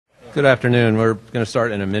Good afternoon. We're going to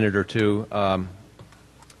start in a minute or two.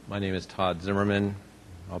 My name is Todd Zimmerman.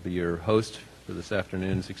 I'll be your host for this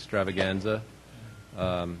afternoon's extravaganza.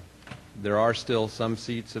 There are still some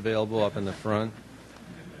seats available up in the front.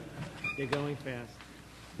 They're going fast.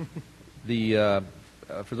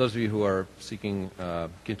 For those of you who are seeking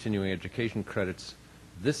continuing education credits,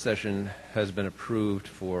 this session has been approved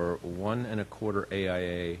for 1 1/4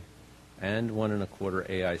 AIA and 1 1/4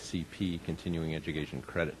 AICP continuing education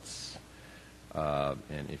credits.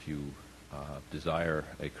 And if you desire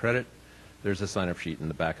a credit, there's a sign-up sheet in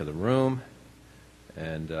the back of the room,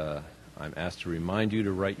 and I'm asked to remind you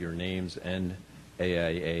to write your names and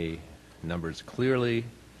AIA numbers clearly.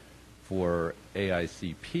 For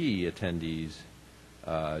AICP attendees,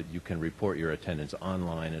 you can report your attendance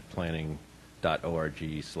online at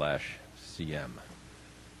planning.org/CM.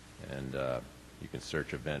 And you can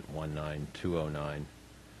search event 19209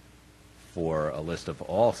 for a list of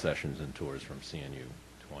all sessions and tours from CNU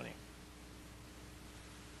 20.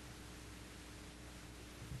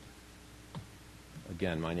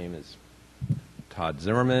 Again, my name is Todd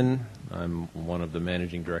Zimmerman. I'm one of the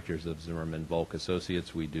managing directors of Zimmerman Volk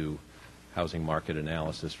Associates. We do housing market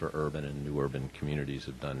analysis for urban and new urban communities.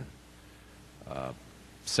 Have done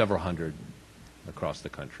several hundred across the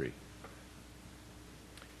country.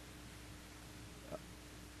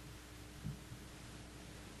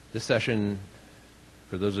 This session,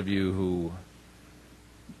 for those of you who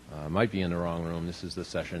might be in the wrong room, this is the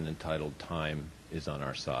session entitled Time is on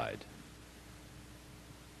Our Side.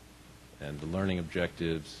 And the learning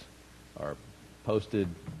objectives are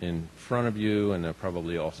posted in front of you, and they're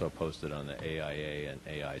probably also posted on the AIA and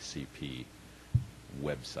AICP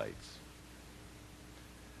websites.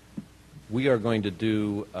 We are going to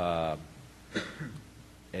do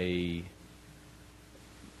a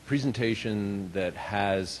presentation that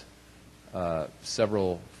has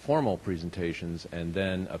several formal presentations and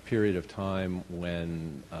then a period of time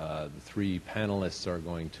when the three panelists are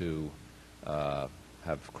going to have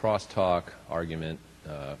crosstalk, argument,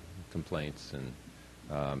 complaints, and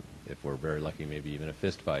if we're very lucky, maybe even a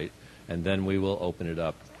fist fight, and then we will open it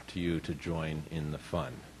up to you to join in the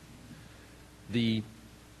fun. The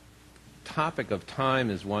topic of time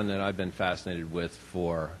is one that I've been fascinated with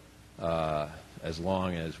for as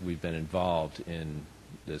long as we've been involved in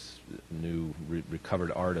this new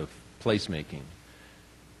recovered art of placemaking.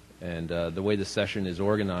 And the way the session is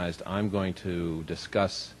organized, I'm going to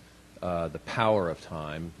discuss the power of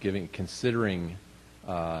time, considering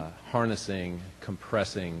harnessing,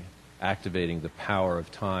 compressing, activating the power of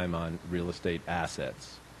time on real estate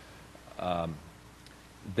assets.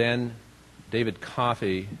 Then David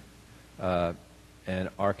Coffey, an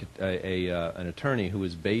attorney who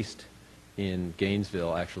is based in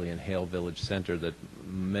Gainesville, actually in Hale Village Center, that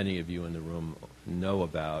many of you in the room know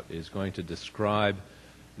about, is going to describe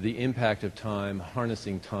the impact of time,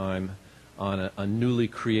 harnessing time, on a newly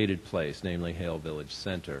created place, namely Hale Village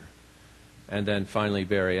Center. And then finally,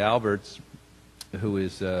 Barry Alberts, who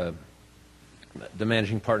is the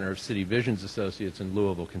managing partner of CityVisions Associates in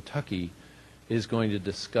Louisville, Kentucky, is going to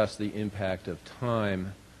discuss the impact of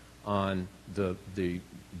time on the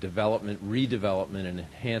development, redevelopment, and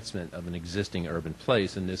enhancement of an existing urban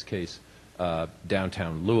place, in this case,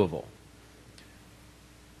 downtown Louisville.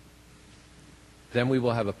 Then we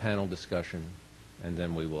will have a panel discussion, and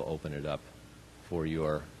then we will open it up for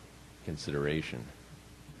your consideration.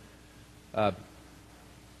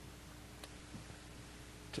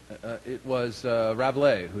 It was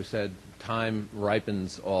Rabelais who said, "Time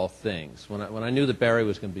ripens all things." When I knew that Barry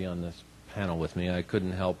was going to be on this panel with me, I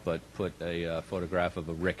couldn't help but put a photograph of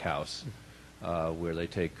a rick house where they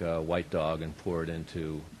take white dog and pour it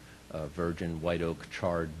into virgin white oak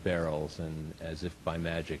charred barrels, and as if by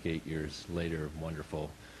magic, 8 years later, wonderful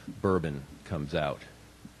bourbon comes out.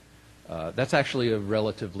 That's actually a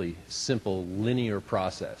relatively simple linear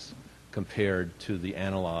process compared to the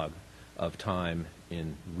analog of time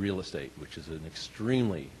in real estate, which is an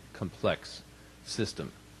extremely complex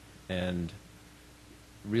system. And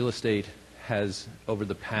real estate has, over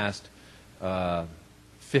the past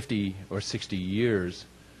 50 or 60 years,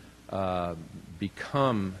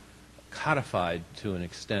 become codified to an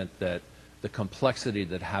extent that the complexity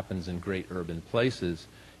that happens in great urban places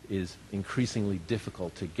is increasingly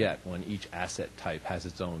difficult to get when each asset type has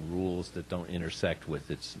its own rules that don't intersect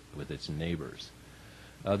with its neighbors.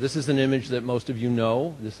 This is an image that most of you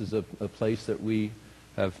know. This is a place that we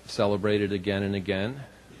have celebrated again and again.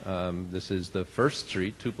 This is the first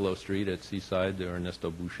street, Tupelo Street at Seaside,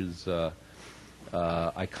 Ernesto Bush's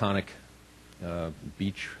iconic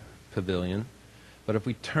beach pavilion. But if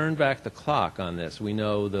we turn back the clock on this, we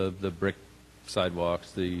know the brick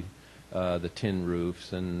sidewalks, the the tin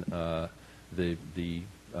roofs and the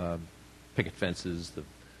picket fences,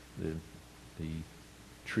 the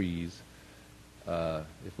trees.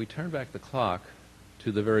 If we turn back the clock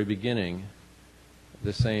to the very beginning,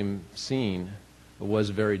 the same scene was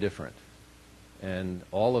very different, and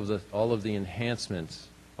all of the enhancements,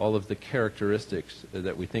 all of the characteristics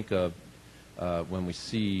that we think of when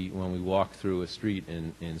we walk through a street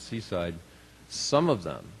in Seaside, some of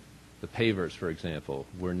them, the pavers, for example,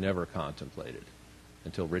 were never contemplated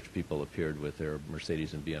until rich people appeared with their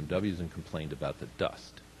Mercedes and BMWs and complained about the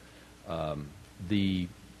dust. The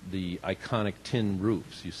iconic tin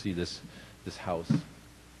roofs. You see this house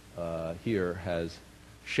here has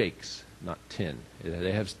shakes, not tin.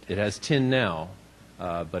 It has tin now,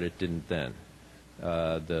 but it didn't then.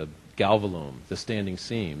 The galvalume, the standing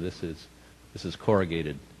seam. This is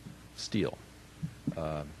corrugated steel.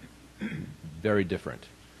 Very different.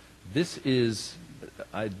 This is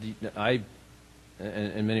I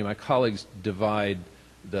and many of my colleagues divide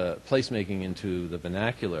the placemaking into the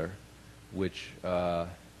vernacular, which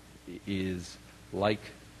is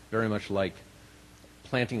very much like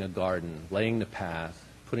planting a garden, laying the path,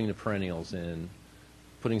 putting the perennials in,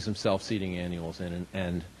 putting some self-seeding annuals in,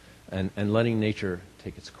 and letting nature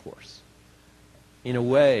take its course. In a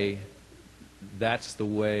way, that's the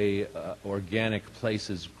way organic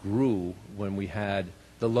places grew when we had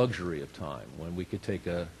the luxury of time, when we could take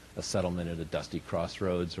a settlement at a dusty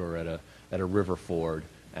crossroads or at a river ford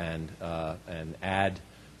and add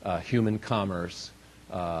human commerce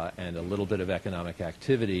and a little bit of economic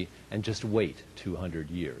activity and just wait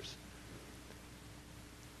 200 years.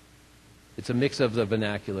 It's a mix of the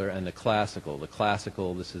vernacular and the classical. The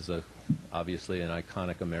classical, this is obviously an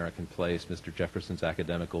iconic American place, Mr. Jefferson's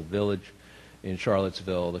Academical Village in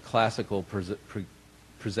Charlottesville. The classical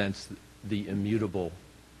presents the immutable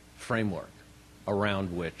framework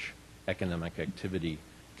around which economic activity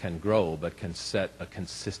can grow, but can set a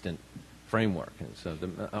consistent framework. And so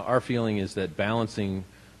our feeling is that balancing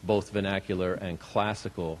both vernacular and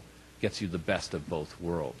classical gets you the best of both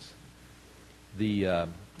worlds.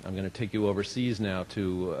 I'm going to take you overseas now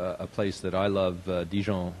to a place that I love,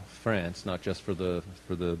 Dijon, France, not just for the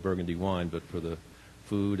Burgundy wine, but for the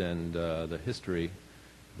food and the history.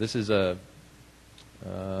 This is you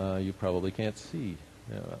probably can't see.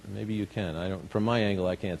 Maybe you can. From my angle,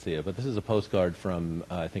 I can't see it. But this is a postcard from,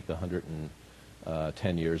 I think,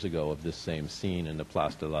 110 years ago of this same scene in the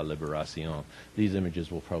Place de la Libération. These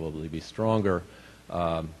images will probably be stronger.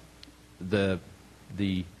 The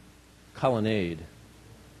colonnade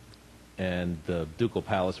and the ducal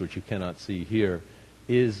palace, which you cannot see here,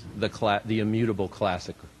 is the immutable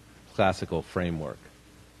classical framework.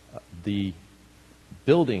 The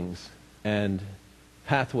buildings and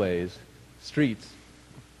pathways, streets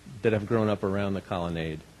that have grown up around the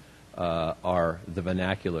colonnade are the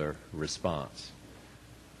vernacular response.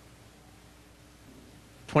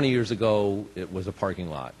 20 years ago, it was a parking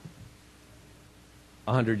lot.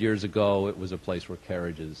 100 years ago, it was a place where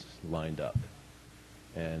carriages lined up.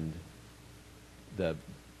 And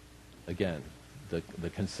again, the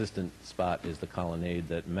consistent spot is the colonnade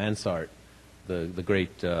that Mansart, the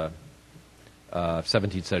great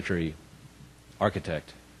 17th century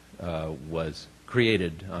architect, was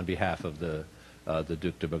created on behalf of the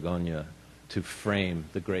Duc de Bourgogne to frame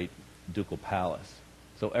the great ducal palace.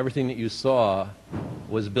 So everything that you saw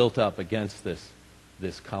was built up against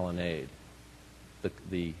this colonnade,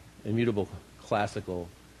 the immutable classical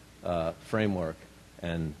framework,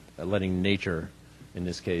 and letting nature, in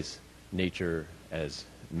this case, nature as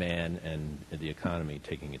man and the economy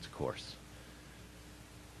taking its course.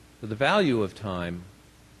 So the value of time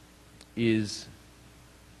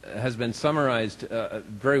has been summarized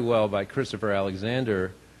very well by Christopher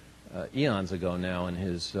Alexander eons ago now in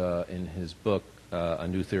his book, A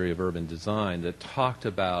New Theory of Urban Design, that talked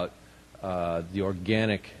about trying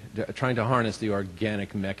to harness the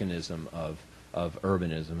organic mechanism of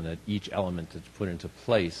urbanism, and that each element that's put into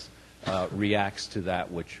place reacts to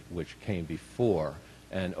that which came before,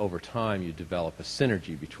 and over time you develop a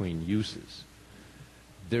synergy between uses.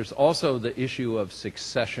 There's also the issue of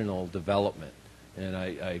successional development,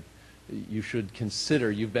 and you should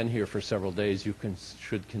consider, you've been here for several days,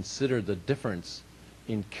 should consider the difference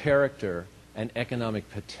in character and economic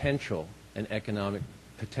potential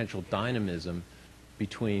dynamism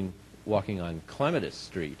between walking on Clematis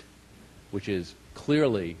Street, which is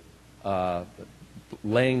clearly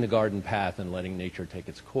laying the garden path and letting nature take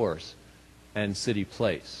its course, and City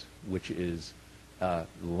Place, which is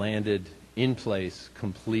landed in place,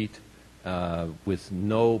 complete, with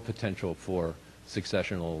no potential for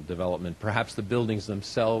successional development. Perhaps the buildings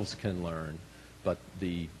themselves can learn, but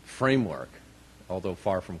the framework, although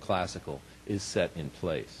far from classical, is set in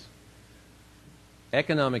place.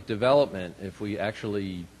 Economic development, if we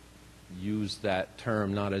actually use that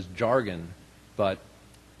term not as jargon, but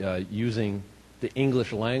using the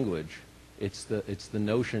English language, it's the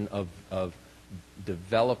notion of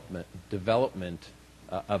development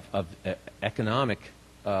of economic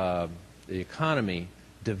the economy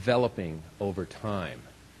developing over time,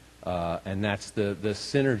 and that's the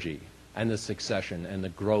synergy and the succession and the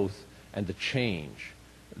growth and the change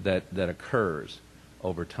that occurs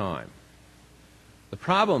over time. The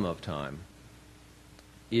problem of time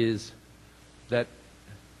is that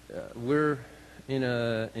we're in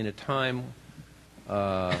a time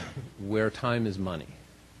where time is money,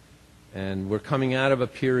 and we're coming out of a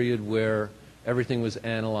period where everything was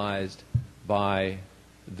analyzed by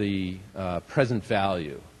the present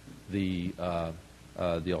value, the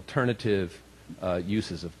alternative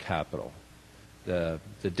uses of capital, the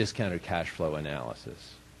discounted cash flow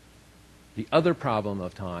analysis. The other problem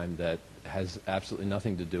of time that has absolutely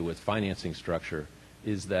nothing to do with financing structure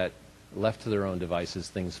is that left to their own devices,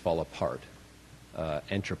 things fall apart.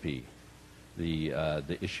 Entropy,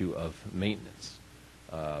 the issue of maintenance,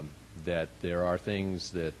 that there are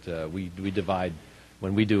things that we divide.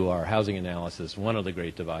 When we do our housing analysis, one of the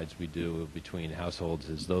great divides we do between households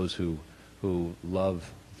is those who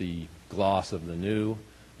love the gloss of the new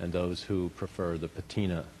and those who prefer the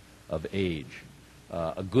patina of age.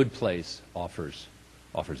 A good place offers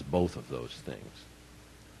both of those things.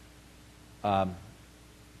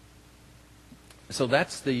 So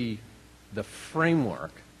that's the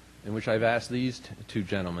framework in which I've asked these two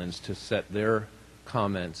gentlemen to set their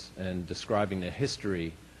comments and describing the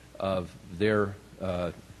history of their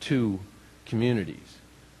two communities.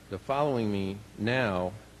 So following me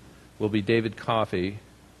now will be David Coffey,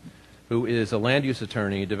 who is a land use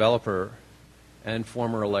attorney, developer, and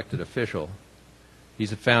former elected official.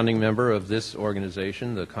 He's a founding member of this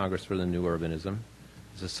organization, the Congress for the New Urbanism.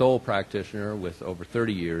 He's a sole practitioner with over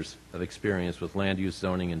 30 years of experience with land use,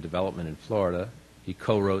 zoning, and development in Florida. He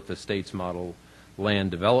co-wrote the state's model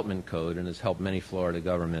land development code and has helped many Florida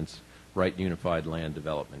governments write unified land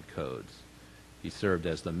development codes. He served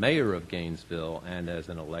as the mayor of Gainesville and as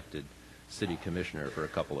an elected city commissioner for a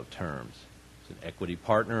couple of terms. He's an equity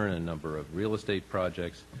partner in a number of real estate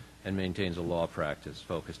projects and maintains a law practice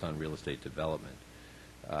focused on real estate development.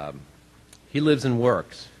 He lives and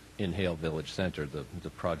works in Hale Village Center, the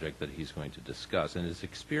project that he's going to discuss, and his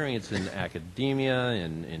experience in academia,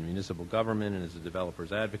 in municipal government, and as a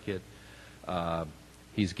developer's advocate,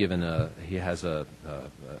 he has an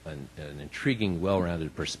intriguing,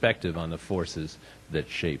 well-rounded perspective on the forces that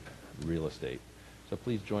shape real estate. So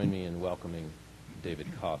please join me in welcoming David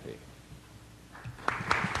Coffey.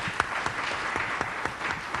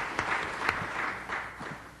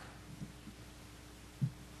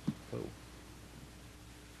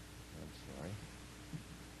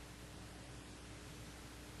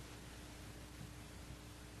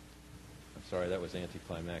 Sorry, that was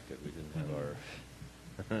anticlimactic. We didn't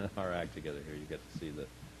have our act together here. You get to see the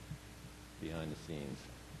behind the scenes.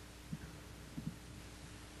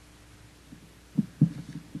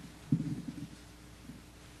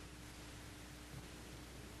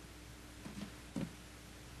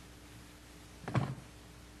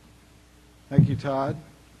 Thank you, Todd.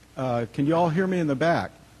 Can you all hear me in the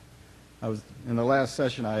back? In the last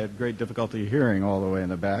session, I had great difficulty hearing all the way in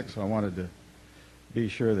the back, so I wanted to be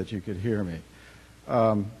sure that you could hear me.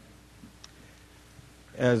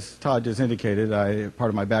 As Todd just indicated, part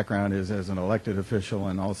of my background is as an elected official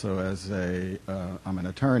and also as I'm an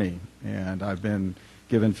attorney, and I've been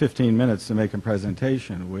given 15 minutes to make a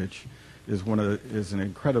presentation, which is an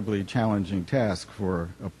incredibly challenging task for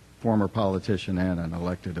a former politician and an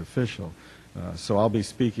elected official. So I'll be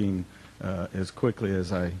speaking as quickly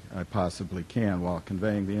as I possibly can while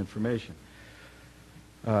conveying the information.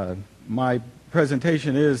 My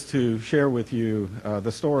presentation is to share with you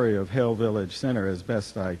the story of Hale Village Center as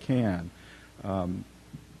best I can.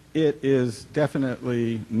 It is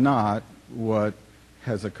definitely not what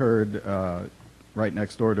has occurred right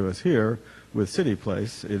next door to us here with City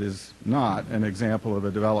Place. It is not an example of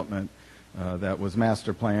a development that was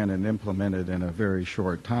master planned and implemented in a very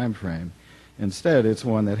short time frame. Instead, it's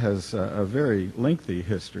one that has a very lengthy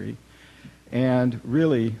history. And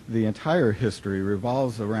really, the entire history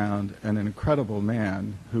revolves around an incredible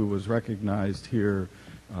man who was recognized here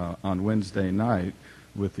on Wednesday night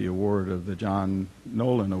with the award of the John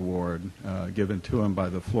Nolan Award given to him by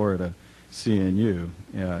the Florida CNU.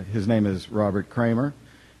 His name is Robert Kramer.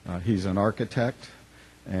 He's an architect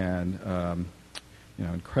and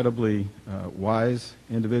incredibly wise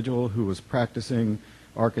individual who was practicing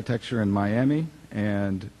architecture in Miami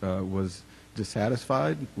and was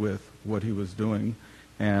dissatisfied with what he was doing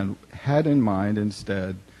and had in mind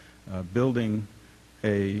instead building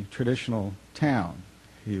a traditional town.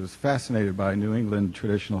 He was fascinated by New England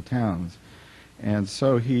traditional towns. And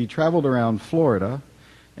so he traveled around Florida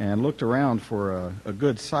and looked around for a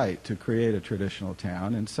good site to create a traditional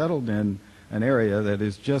town and settled in an area that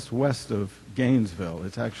is just west of Gainesville.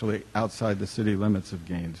 It's actually outside the city limits of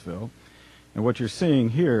Gainesville. And what you're seeing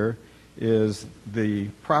here is the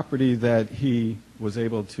property that he was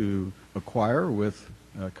able to acquire with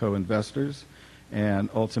co-investors and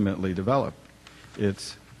ultimately develop.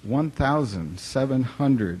 It's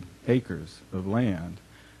 1,700 acres of land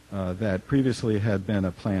that previously had been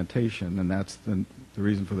a plantation, and that's the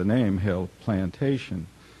reason for the name, Hill Plantation.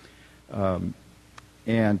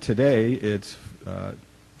 And today it's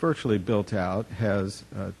virtually built out, has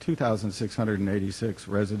 2,686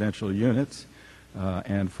 residential units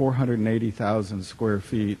and 480,000 square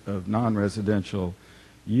feet of non-residential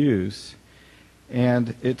use.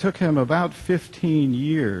 And it took him about 15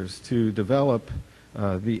 years to develop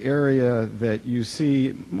the area that you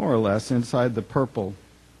see more or less inside the purple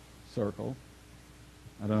circle.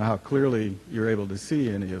 I don't know how clearly you're able to see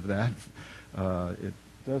any of that. It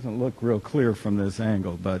doesn't look real clear from this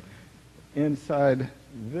angle, but inside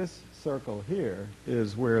this circle here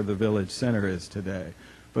is where the village center is today.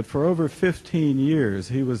 But for over 15 years,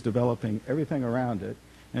 he was developing everything around it,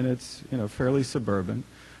 and it's fairly suburban,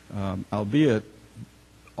 albeit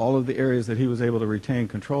all of the areas that he was able to retain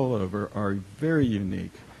control over are very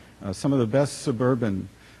unique. Some of the best suburban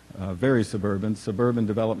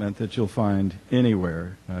development that you'll find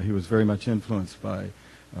anywhere. He was very much influenced by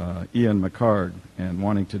Ian McCard and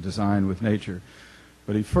wanting to design with nature.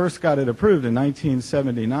 But he first got it approved in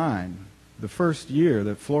 1979, the first year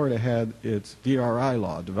that Florida had its DRI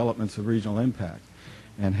law, Developments of Regional Impact,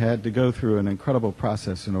 and had to go through an incredible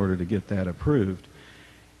process in order to get that approved.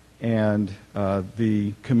 And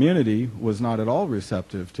the community was not at all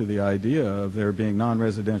receptive to the idea of there being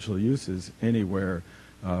non-residential uses anywhere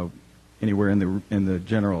in the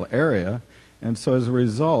general area. And so as a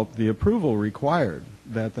result, the approval required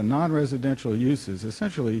that the non-residential uses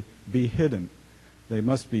essentially be hidden. They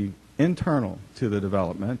must be internal to the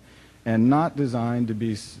development and not designed to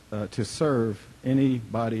be to serve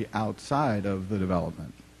anybody outside of the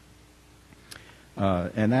development.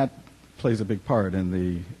 And that plays a big part in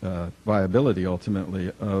the viability,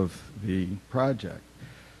 ultimately, of the project.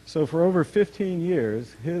 So for over 15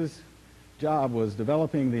 years, his job was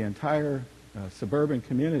developing the entire suburban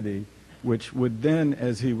community, which would then,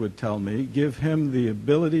 as he would tell me, give him the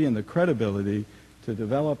ability and the credibility to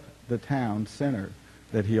develop the town center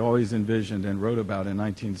that he always envisioned and wrote about in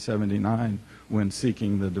 1979 when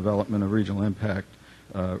seeking the development of regional impact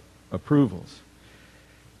approvals.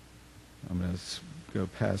 I'm going to go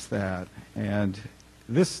past that. And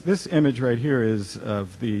this image right here is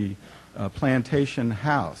of the plantation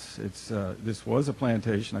house. This was a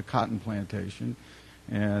plantation, a cotton plantation,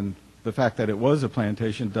 and the fact that it was a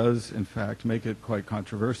plantation does, in fact, make it quite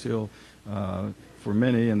controversial for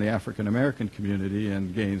many in the African American community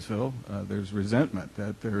in Gainesville. There's resentment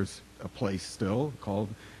that there's a place still called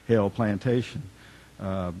Hale Plantation.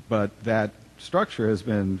 But that structure has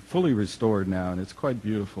been fully restored now, and it's quite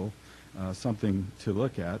beautiful, something to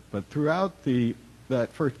look at. But throughout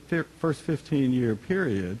that first 15-year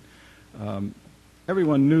period,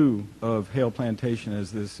 everyone knew of Hale Plantation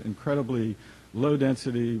as this incredibly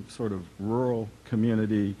low-density, sort of rural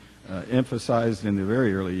community, emphasized in the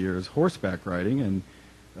very early years horseback riding. And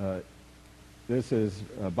this is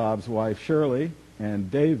Bob's wife, Shirley, and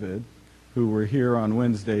David, who were here on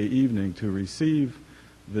Wednesday evening to receive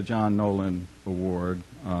the John Nolan Award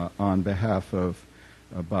on behalf of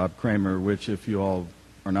Bob Kramer, which, if you all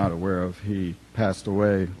are not aware of, he passed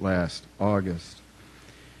away last August.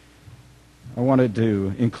 I wanted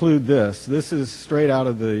to include this. This is straight out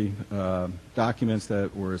of the documents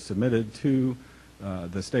that were submitted to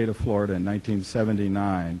the state of Florida in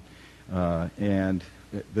 1979, and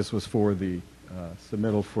this was for the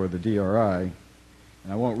submittal for the DRI.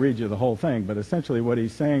 And I won't read you the whole thing, but essentially what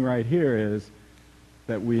he's saying right here is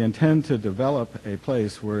that we intend to develop a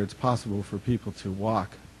place where it's possible for people to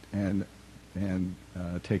walk and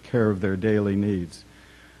take care of their daily needs.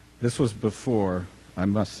 This was before, I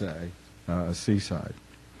must say, Seaside.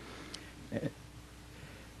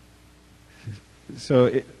 So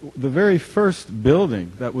the very first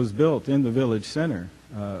building that was built in the village center,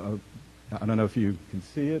 I don't know if you can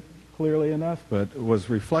see it clearly enough, but was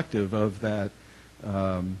reflective of that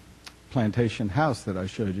plantation house that I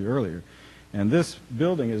showed you earlier. And this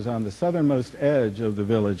building is on the southernmost edge of the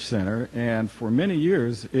village center, and for many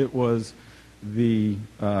years it was the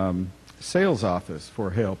sales office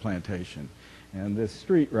for Hale Plantation. And this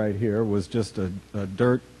street right here was just a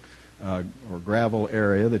dirt or gravel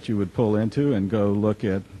area that you would pull into and go look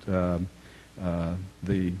at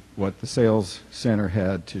what the sales center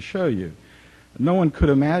had to show you. No one could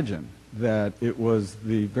imagine that it was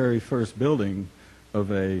the very first building of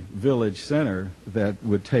a village center that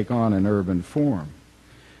would take on an urban form.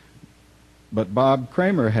 But Bob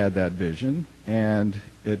Kramer had that vision, and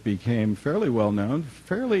it became fairly well known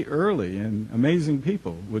fairly early, and amazing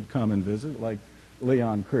people would come and visit, like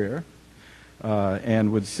Leon Creer,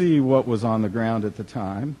 and would see what was on the ground at the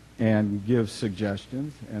time and give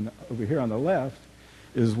suggestions. And over here on the left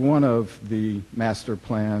is one of the master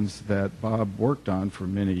plans that Bob worked on for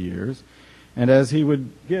many years. And as he would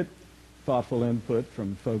get thoughtful input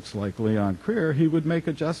from folks like Leon Creer, he would make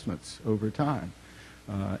adjustments over time.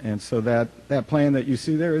 And so that plan that you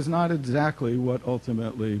see there is not exactly what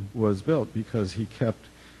ultimately was built, because he kept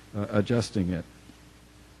adjusting it.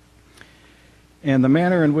 And the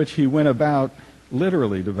manner in which he went about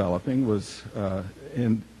literally developing was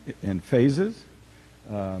in phases.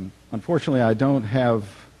 Unfortunately, I don't have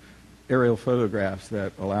aerial photographs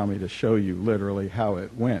that allow me to show you literally how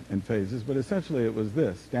it went in phases, but essentially it was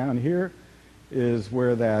this. Down here is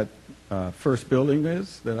where that first building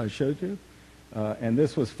is that I showed you. And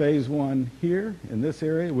this was phase one here in this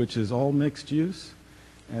area, which is all mixed use.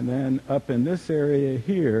 And then up in this area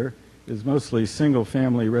here is mostly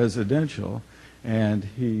single-family residential. And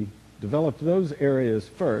he developed those areas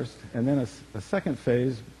first, and then a second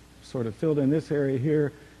phase sort of filled in this area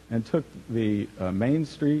here and took the Main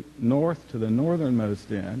Street north to the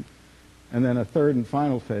northernmost end. And then a third and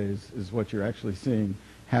final phase is what you're actually seeing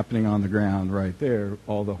happening on the ground right there.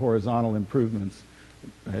 All the horizontal improvements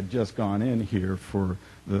had just gone in here for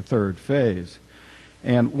the third phase.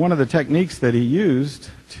 And one of the techniques that he used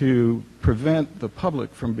to prevent the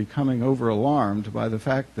public from becoming over-alarmed by the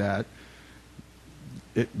fact that,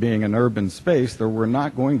 it being an urban space, there were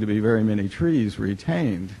not going to be very many trees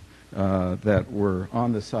retained that were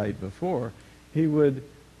on the site before, he would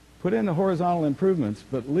put in the horizontal improvements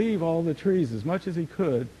but leave all the trees as much as he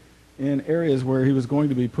could in areas where he was going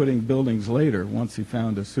to be putting buildings later once he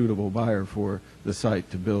found a suitable buyer for the site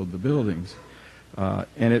to build the buildings.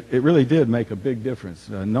 And it really did make a big difference.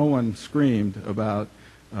 No one screamed about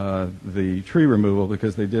the tree removal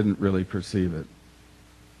because they didn't really perceive it.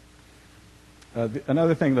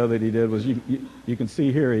 Another thing, though, that he did was you can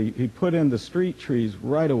see here he put in the street trees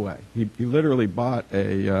right away. He literally bought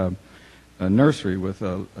a nursery with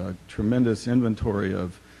a tremendous inventory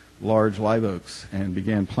of large live oaks and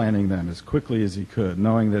began planting them as quickly as he could,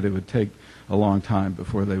 knowing that it would take a long time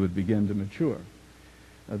before they would begin to mature.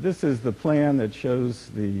 This is the plan that shows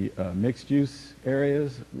the mixed-use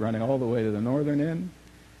areas running all the way to the northern end,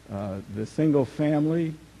 the single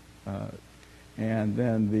family, and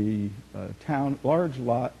then the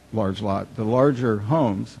the larger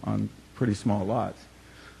homes on pretty small lots.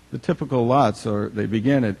 The typical lots they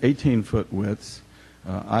begin at 18-foot widths.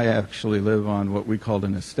 I actually live on what we called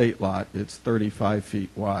an estate lot. It's 35 feet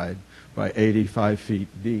wide by 85 feet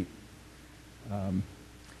deep. And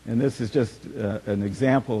this is just an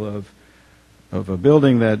example of a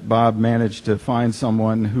building that Bob managed to find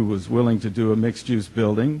someone who was willing to do a mixed-use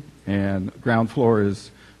building, and ground floor is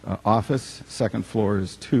office, second floor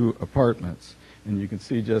is 2 apartments. And you can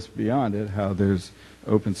see just beyond it how there's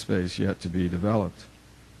open space yet to be developed.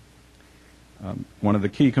 One of the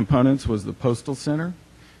key components was the postal center,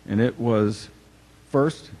 and it was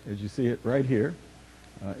first, as you see it right here,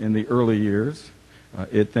 in the early years.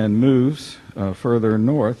 It then moves further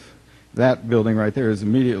north. That building right there is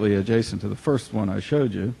immediately adjacent to the first one I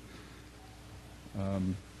showed you.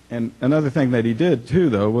 And another thing that he did, too,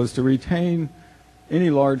 though, was to retain any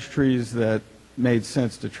large trees that made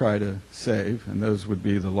sense to try to save, and those would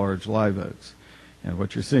be the large live oaks. And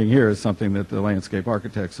what you're seeing here is something that the landscape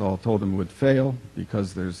architects all told him would fail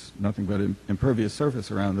because there's nothing but impervious surface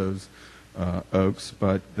around those oaks,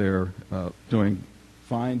 but they're doing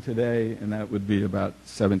fine today, and that would be about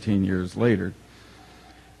 17 years later.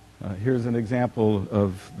 Here's an example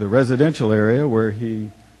of the residential area where he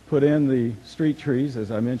put in the street trees,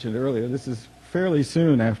 as I mentioned earlier. This is fairly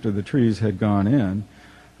soon after the trees had gone in,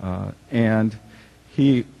 and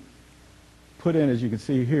he put in, as you can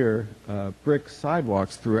see here, brick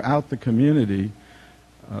sidewalks throughout the community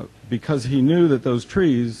because he knew that those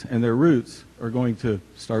trees and their roots are going to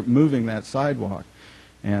start moving that sidewalk.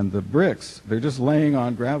 And the bricks, they're just laying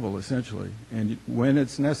on gravel, essentially. And when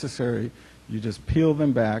it's necessary, you just peel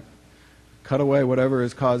them back, cut away whatever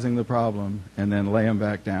is causing the problem, and then lay them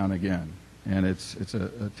back down again. And it's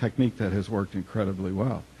a technique that has worked incredibly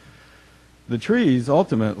well. The trees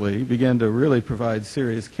ultimately begin to really provide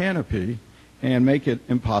serious canopy and make it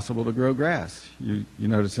impossible to grow grass. You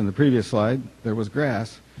notice in the previous slide there was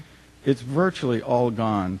grass. It's virtually all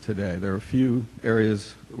gone today. There are a few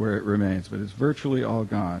areas where it remains, but it's virtually all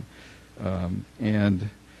gone.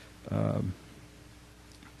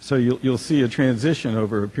 So you'll see a transition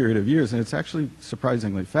over a period of years, and it's actually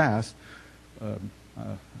surprisingly fast.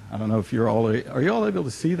 I don't know if are you all able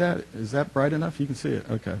to see that? Is that bright enough? You can see it?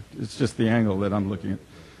 Okay. It's just the angle that I'm looking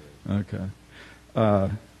at.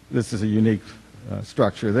 Okay. This is a unique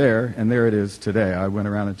structure there, and there it is today. I went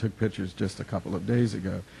around and took pictures just a couple of days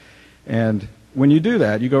ago. And when you do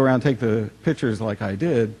that, you go around and take the pictures like I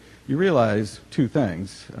did, you realize two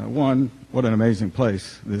things. One, what an amazing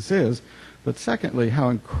place this is, but secondly, how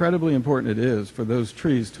incredibly important it is for those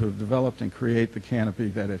trees to have developed and create the canopy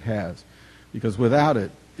that it has. Because without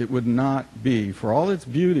it, it would not be, for all its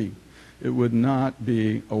beauty, it would not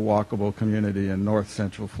be a walkable community in north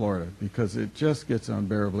central Florida, because it just gets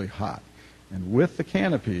unbearably hot. And with the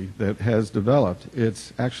canopy that has developed,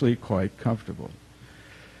 it's actually quite comfortable.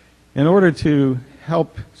 In order to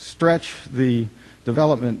help stretch the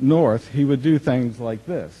development north, he would do things like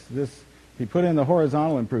this. He put in the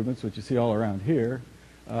horizontal improvements, which you see all around here,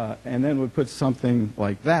 and then would put something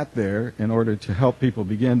like that there in order to help people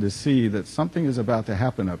begin to see that something is about to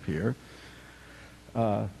happen up here.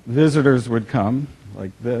 Visitors would come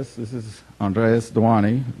like this. This is Andreas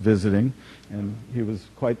Dewani visiting, and he was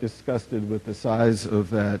quite disgusted with the size of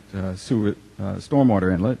that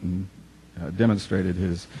stormwater inlet and demonstrated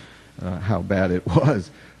how bad it was.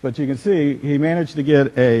 But you can see he managed to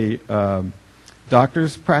get a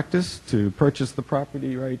doctor's practice to purchase the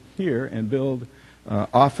property right here and build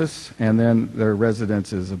office and then their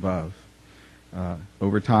residences above.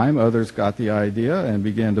 Over time, others got the idea and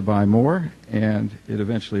began to buy more, and it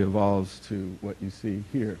eventually evolves to what you see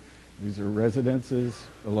here. These are residences,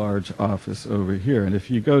 a large office over here. And if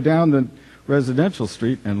you go down the residential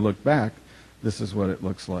street and look back, this is what it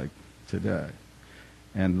looks like today.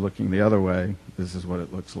 And looking the other way, this is what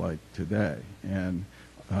it looks like today. And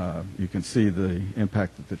you can see the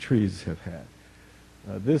impact that the trees have had.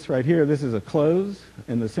 This right here, this is a close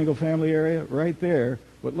in the single-family area. Right there,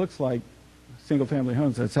 what looks like single-family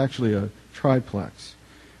homes, that's actually a triplex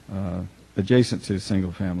adjacent to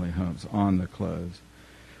single-family homes on the close.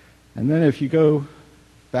 And then if you go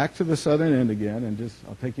back to the southern end again, and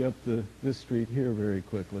I'll take you up this street here very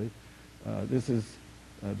quickly. This is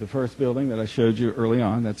the first building that I showed you early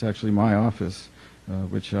on. That's actually my office,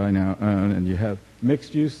 which I now own. And you have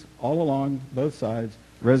mixed use all along both sides,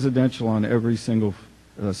 residential on every single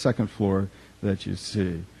second floor that you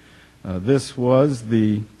see. This was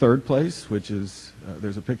the third place, which is,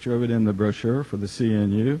 there's a picture of it in the brochure for the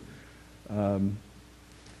CNU.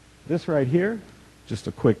 This right here, just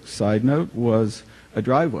a quick side note, was a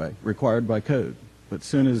driveway required by code. But as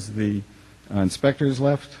soon as the inspectors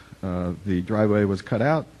left, the driveway was cut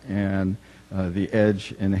out and the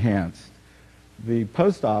edge enhanced. The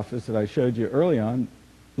post office that I showed you early on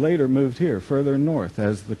later moved here, further north.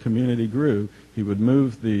 As the community grew, he would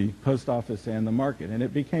move the post office and the market, and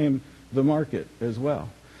it became the market as well.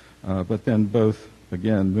 But then both,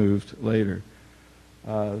 again, moved later.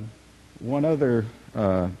 One other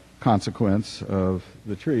consequence of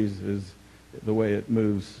the trees is the way it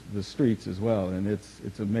moves the streets as well, and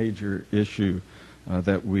it's a major issue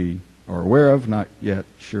that we are aware of, not yet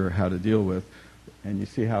sure how to deal with. And you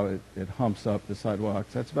see how it humps up the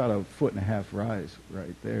sidewalks. That's about a 1.5 foot rise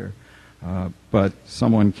right there. But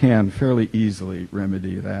someone can fairly easily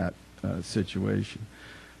remedy that situation.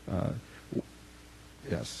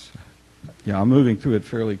 Yes. Yeah, I'm moving through it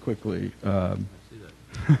fairly quickly.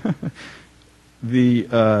 The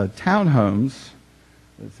townhomes,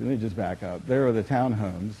 let me just back up. There are the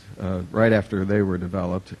townhomes right after they were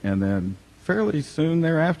developed, and then fairly soon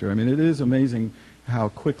thereafter. I mean, it is amazing how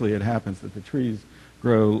quickly it happens that the trees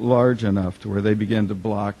grow large enough to where they begin to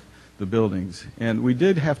block the buildings. And we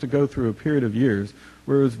did have to go through a period of years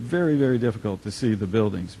where it was very, very difficult to see the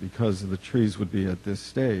buildings because the trees would be at this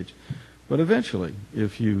stage. But eventually,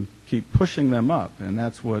 if you keep pushing them up, and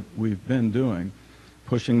that's what we've been doing,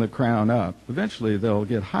 pushing the crown up, eventually they'll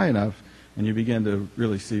get high enough and you begin to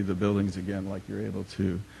really see the buildings again like you're able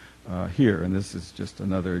to here. And this is just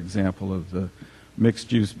another example of the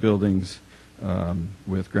mixed-use buildings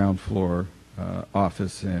with ground floor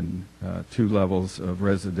office and 2 levels of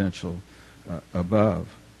residential above.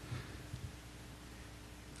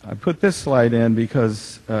 I put this slide in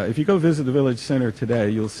because if you go visit the village center today,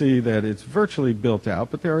 you'll see that it's virtually built out,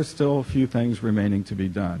 but there are still a few things remaining to be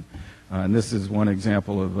done. And this is one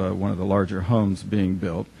example of one of the larger homes being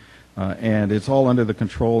built. And it's all under the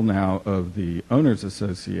control now of the Owners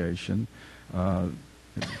Association. The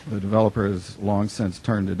developer has long since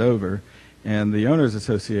turned it over. And the Owners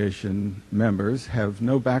Association members have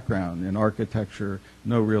no background in architecture,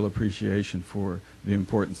 no real appreciation for the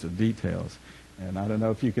importance of details. And I don't know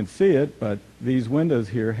if you can see it, but these windows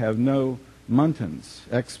here have no muntins,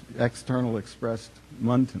 external expressed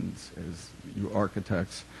muntins, as you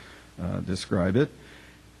architects describe it.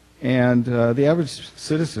 And the average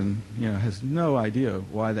citizen, has no idea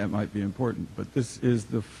why that might be important. But this is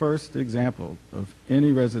the first example of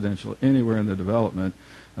any residential anywhere in the development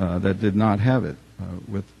that did not have it.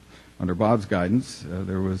 Under Bob's guidance,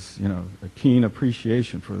 there was, a keen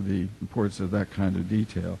appreciation for the importance of that kind of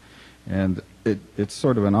detail. And it's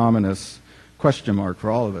sort of an ominous question mark for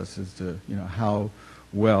all of us as to, how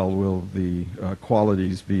well will the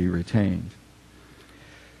qualities be retained.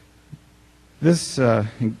 This, for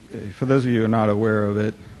those of you who are not aware of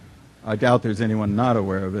it, I doubt there's anyone not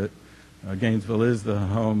aware of it. Gainesville is the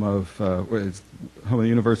home of the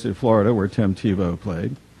University of Florida, where Tim Tebow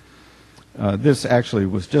played. This actually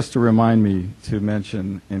was just to remind me to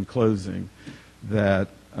mention in closing that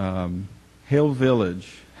Hale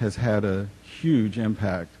Village has had a huge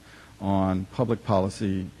impact on public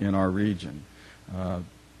policy in our region.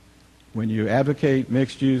 When you advocate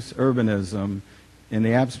mixed-use urbanism in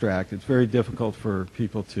the abstract, it's very difficult for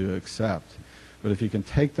people to accept. But if you can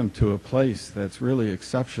take them to a place that's really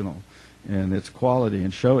exceptional in its quality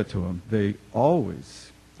and show it to them, they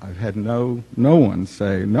always, I've had no one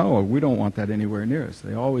say, no, we don't want that anywhere near us.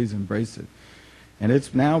 They always embrace it. And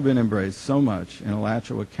it's now been embraced so much in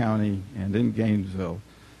Alachua County and in Gainesville,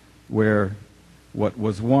 where what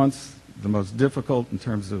was once the most difficult in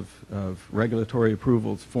terms of regulatory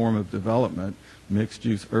approvals form of development,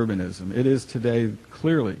 mixed-use urbanism, it is today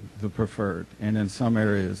clearly the preferred, and in some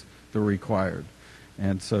areas the required.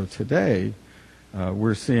 And so today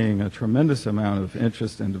we're seeing a tremendous amount of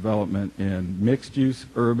interest and development in mixed-use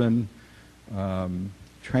urban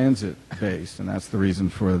transit-based, and that's the reason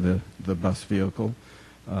for the bus vehicle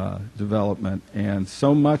development. And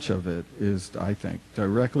so much of it is, I think,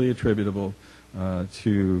 directly attributable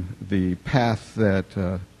to the path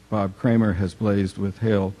that Bob Kramer has blazed with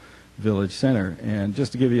Hale Village Center. And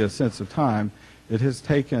just to give you a sense of time, it has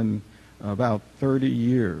taken about 30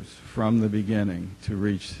 years from the beginning to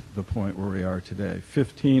reach the point where we are today,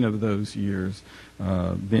 15 of those years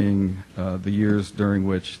being the years during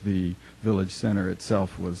which the Village Center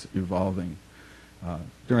itself was evolving.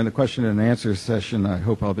 During the question and answer session, I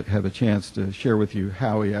hope I'll have a chance to share with you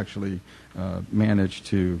how we actually managed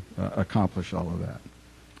to accomplish all of that.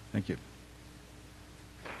 Thank you.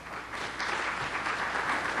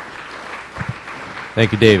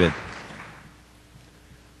 Thank you, David.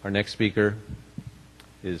 Our next speaker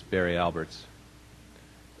is Barry Alberts,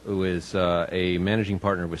 who is a managing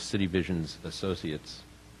partner with CityVisions Associates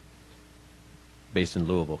based in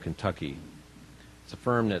Louisville, Kentucky. It's a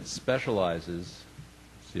firm that specializes,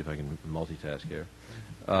 see if I can multitask here,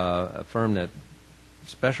 a firm that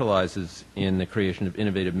specializes in the creation of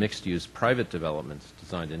innovative mixed-use private developments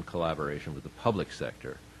designed in collaboration with the public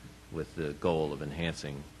sector with the goal of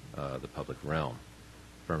enhancing the public realm.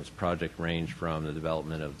 The firm's project range from the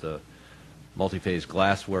development of the multi-phase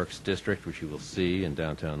Glassworks district, which you will see in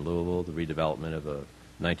downtown Louisville, the redevelopment of a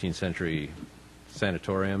 19th century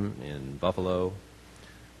sanatorium in Buffalo,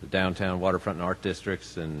 the downtown waterfront and art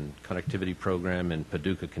districts and connectivity program in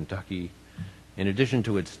Paducah, Kentucky. In addition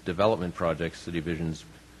to its development projects, CityVisions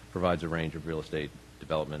provides a range of real estate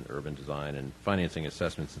development, urban design, and financing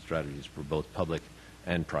assessments and strategies for both public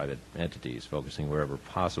and private entities, focusing wherever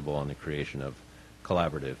possible on the creation of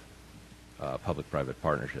collaborative public-private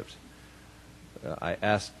partnerships. I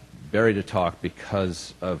asked Barry to talk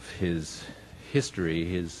because of his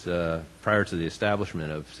history. Prior to the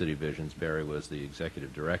establishment of CityVisions, Barry was the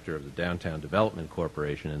executive director of the Downtown Development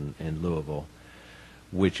Corporation in Louisville,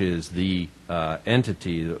 which is the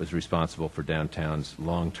entity that was responsible for downtown's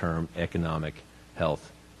long-term economic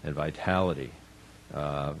health and vitality.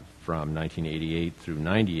 From 1988 through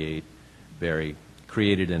 98, Barry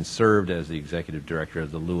created and served as the executive director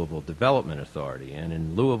of the Louisville Development Authority. And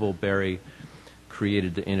in Louisville, Barry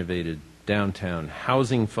created the innovative Downtown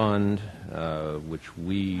Housing Fund, which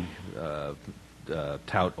we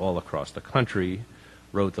tout all across the country,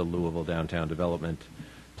 wrote the Louisville Downtown Development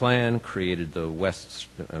Plan, created the West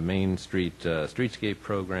Main Street Streetscape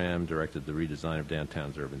Program, directed the redesign of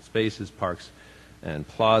downtown's urban spaces, parks, and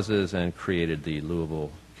plazas, and created the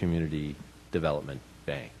Louisville Community Development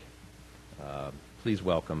Bank. Please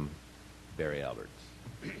welcome Barry Alberts.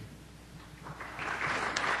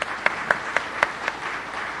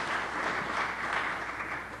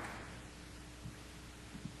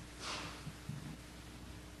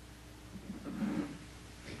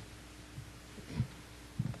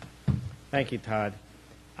 Thank you, Todd.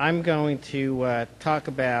 I'm going to talk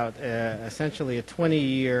about essentially a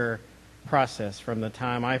 20-year process from the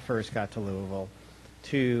time I first got to Louisville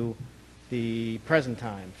to the present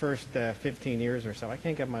time, first 15 years or so. I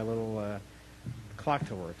can't get my little clock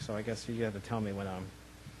to work, so I guess you have to tell me when I'm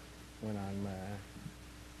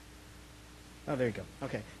oh, there you go.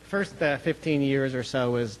 Okay. First 15 years or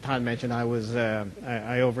so, as Todd mentioned, I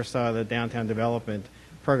oversaw the downtown development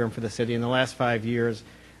program for the city. In the last 5 years,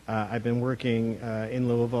 I've been working in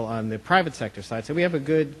Louisville on the private sector side. So we have a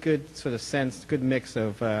good sort of sense, good mix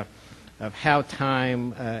of how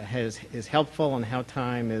time is helpful and how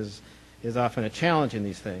time is often a challenge in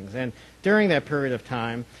these things. And during that period of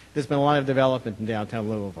time, there's been a lot of development in downtown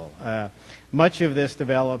Louisville. Much of this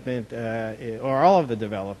development, or all of the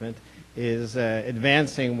development, is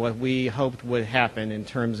advancing what we hoped would happen in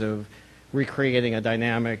terms of recreating a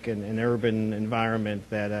dynamic and urban environment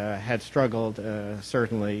that had struggled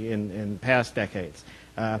certainly in past decades.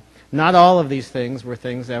 Not all of these things were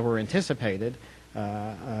things that were anticipated.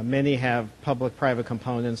 Many have public-private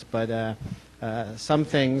components, but some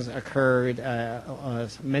things occurred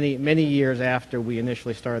many years after we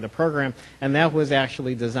initially started the program, and that was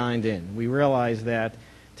actually designed in. We realized that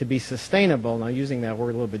to be sustainable, now using that word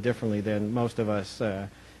a little bit differently than most of us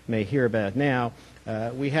may hear about it now,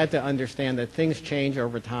 we had to understand that things change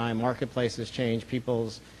over time, marketplaces change,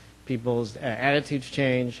 people's attitudes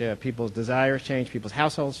change, people's desires change, people's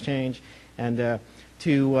households change, and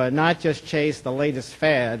to not just chase the latest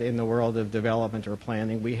fad in the world of development or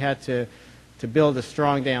planning, we had to build a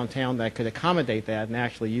strong downtown that could accommodate that and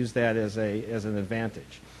actually use that as an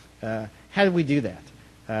advantage. How did we do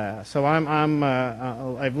that? So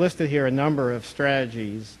I've listed here a number of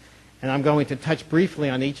strategies, and I'm going to touch briefly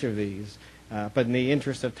on each of these, but in the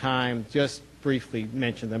interest of time, just briefly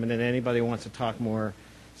mention them, and then anybody who wants to talk more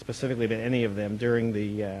specifically about any of them during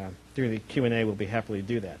the Q&A will be happy to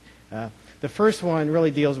do that. The first one really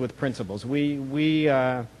deals with principles. We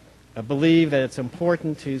believe that it's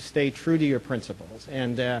important to stay true to your principles,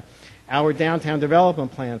 and our downtown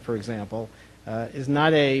development plan, for example, is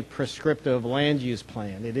not a prescriptive land use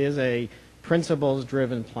plan. It is a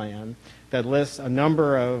principles-driven plan that lists a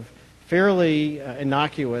number of fairly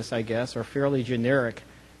innocuous, I guess, or fairly generic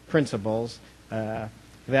principles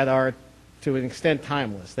that are, to an extent,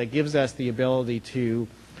 timeless. That gives us the ability to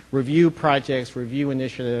review projects, review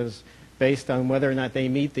initiatives based on whether or not they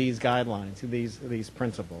meet these guidelines, these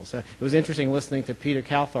principles. It was interesting listening to Peter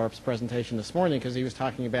Calthorpe's presentation this morning because he was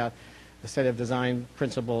talking about a set of design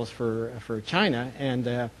principles for China,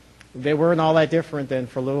 and they weren't all that different than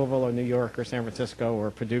for Louisville or New York or San Francisco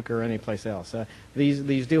or Paducah or any place else.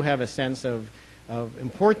 These do have a sense of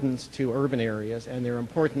importance to urban areas, and they're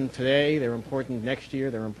important today, they're important next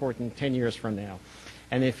year, they're important 10 years from now.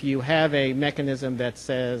 And if you have a mechanism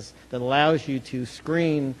that allows you to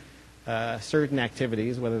screen certain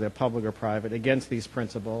activities, whether they're public or private, against these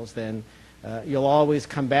principles, then you'll always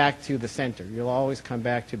come back to the center. You'll always come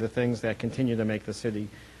back to the things that continue to make the city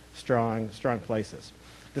strong places.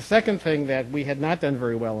 The second thing that we had not done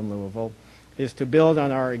very well in Louisville is to build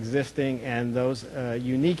on our existing and those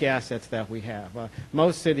unique assets that we have.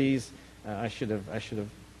 Most cities, I should have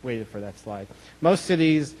waited for that slide. Most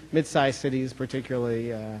cities, mid-sized cities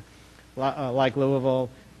particularly, like Louisville,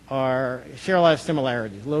 share a lot of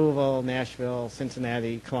similarities. Louisville, Nashville,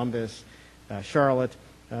 Cincinnati, Columbus, Charlotte.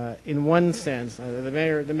 In one sense, the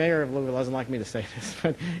mayor of Louisville doesn't like me to say this,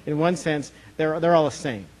 but in one sense, they're all the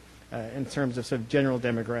same in terms of sort of general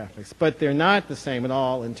demographics. But they're not the same at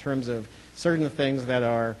all in terms of certain things that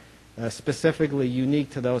are specifically unique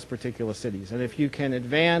to those particular cities. And if you can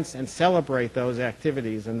advance and celebrate those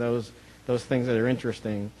activities and those things that are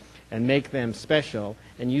interesting and make them special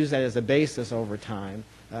and use that as a basis over time,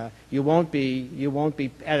 you won't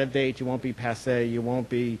be out of date, you won't be passé, you won't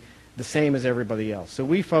be the same as everybody else. So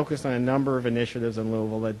we focused on a number of initiatives in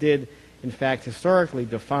Louisville that did, in fact, historically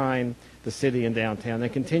define the city and downtown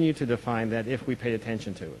and continue to define that if we paid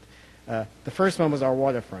attention to it. The first one was our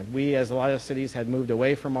waterfront. We, as a lot of cities, had moved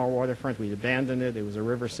away from our waterfront. We abandoned it. It was a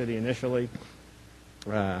river city initially.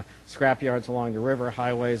 Scrapyards along the river,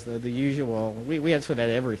 highways, the usual. We had sort of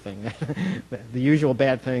everything. The usual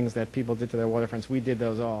bad things that people did to their waterfronts, we did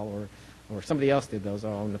those all, or somebody else did those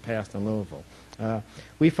all in the past in Louisville.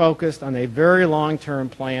 We focused on a very long-term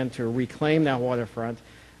plan to reclaim that waterfront,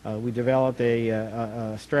 We developed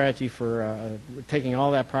a strategy for taking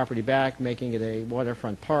all that property back, making it a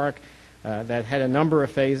waterfront park that had a number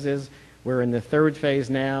of phases. We're in the third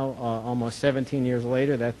phase now, almost 17 years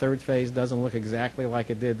later. That third phase doesn't look exactly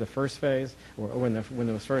like it did the first phase, or when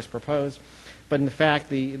it was first proposed. But in fact,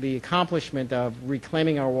 the accomplishment of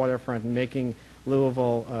reclaiming our waterfront and making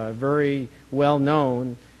Louisville very well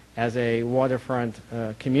known as a waterfront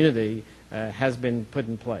community has been put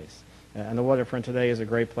in place. And the waterfront today is a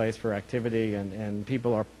great place for activity, and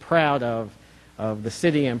people are proud of the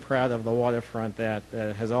city and proud of the waterfront that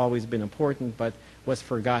has always been important, but was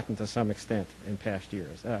forgotten to some extent in past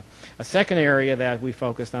years. A second area that we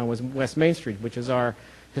focused on was West Main Street, which is our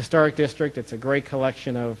historic district. It's a great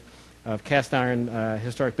collection of cast iron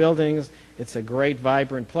historic buildings. It's a great,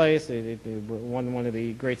 vibrant place. It won one of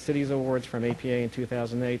the Great Cities Awards from APA in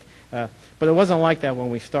 2008. But it wasn't like that when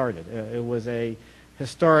we started. It was a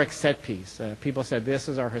historic set piece. People said, this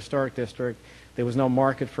is our historic district. There was no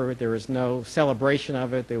market for it. There was no celebration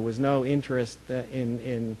of it. There was no interest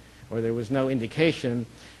or there was no indication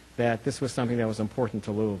that this was something that was important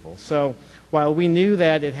to Louisville. So while we knew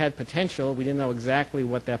that it had potential, we didn't know exactly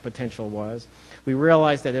what that potential was. We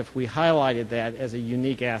realized that if we highlighted that as a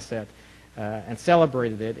unique asset and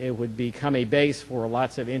celebrated it, it would become a base for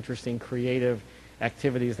lots of interesting, creative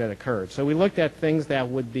activities that occurred. So we looked at things that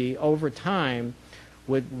would be, over time,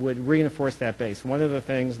 would reinforce that base. One of the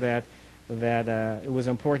things that it was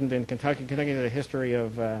important in Kentucky had a history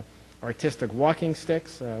of artistic walking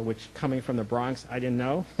sticks, which, coming from the Bronx, I didn't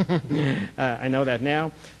know. I know that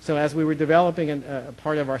now. So as we were developing a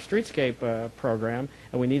part of our streetscape program,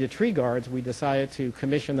 and we needed tree guards, we decided to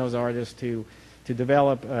commission those artists to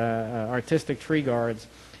develop artistic tree guards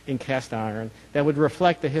in cast iron that would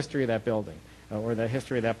reflect the history of that building or the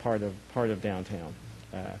history of that part of downtown.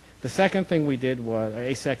 The second thing we did was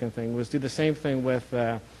do the same thing with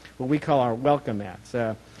what we call our welcome mats.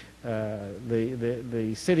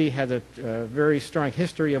 The city had a very strong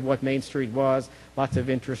history of what Main Street was, lots of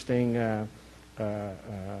interesting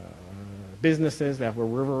businesses that were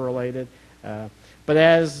river related. But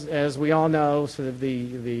as we all know, sort of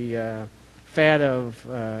the fad of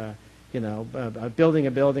building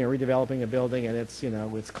a building or redeveloping a building, and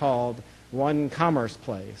it's called 1 Commerce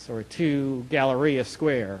Place, or 2 Galleria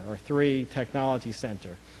Square, or 3 Technology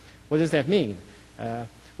Center. What does that mean?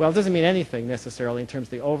 Well, it doesn't mean anything necessarily in terms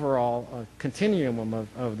of the overall continuum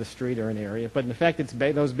of the street or an area, but in fact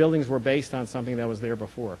those buildings were based on something that was there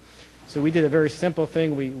before. So we did a very simple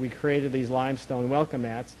thing. We created these limestone welcome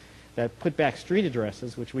mats that put back street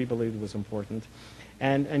addresses, which we believed was important,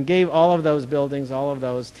 and gave all of those buildings, all of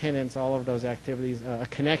those tenants, all of those activities a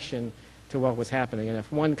connection to what was happening. And if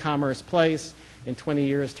 1 Commerce Place in 20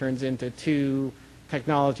 years turns into 2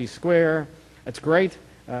 Technology Square, that's great.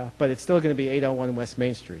 But it's still going to be 801 West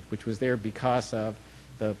Main Street, which was there because of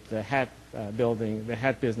the hat building, the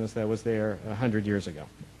hat business that was there 100 years ago.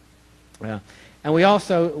 And we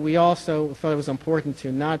also thought it was important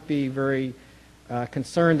to not be very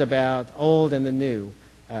concerned about old and the new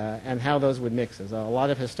and how those would mix. There's a lot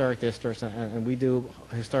of historic districts, and we do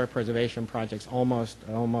historic preservation projects almost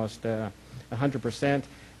 100%.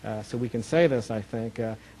 So we can say this, I think.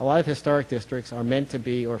 A lot of historic districts are meant to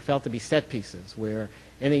be or felt to be set pieces where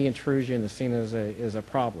any intrusion is seen as a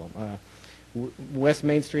problem. West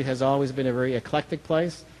Main Street has always been a very eclectic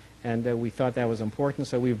place, and we thought that was important.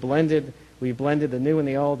 So we blended the new and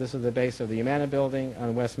the old. This is the base of the Humana building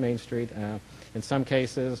on West Main Street. In some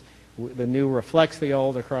cases, the new reflects the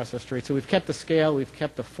old across the street. So we've kept the scale, we've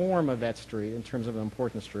kept the form of that street in terms of an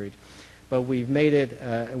important street, but we've made it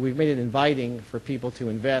inviting for people to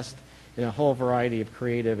invest in a whole variety of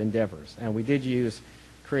creative endeavors. And we did use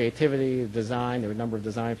creativity, design. There were a number of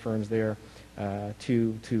design firms there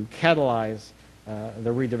to catalyze the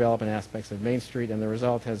redevelopment aspects of Main Street, and the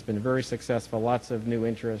result has been very successful. Lots of new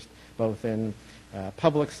interest, both in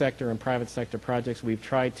public sector and private sector projects. We've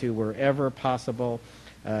tried to, wherever possible,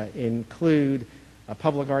 include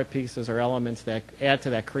public art pieces or elements that add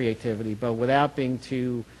to that creativity, but without being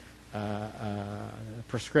too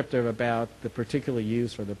prescriptive about the particular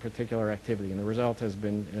use or the particular activity, and the result has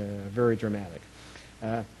been very dramatic.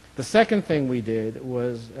 The second thing we did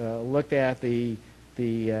was looked at the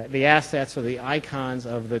assets or the icons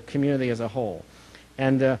of the community as a whole.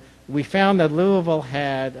 And we found that Louisville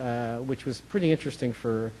had, which was pretty interesting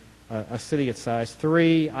for a city its size,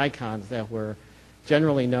 3 icons that were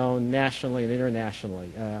generally known nationally and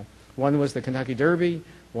internationally. One was the Kentucky Derby,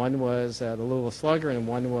 one was the Louisville Slugger, and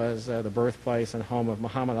one was the birthplace and home of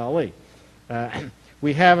Muhammad Ali.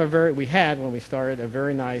 We had, when we started, a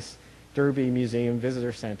very nice Derby Museum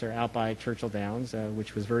Visitor Center out by Churchill Downs,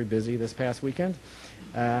 which was very busy this past weekend.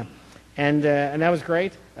 And that was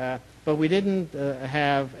great, but we didn't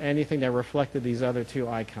have anything that reflected these other two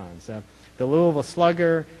icons. The Louisville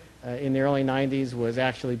Slugger in the early 90s was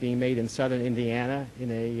actually being made in southern Indiana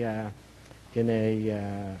in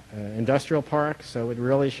a industrial park, so it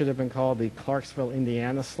really should have been called the Clarksville,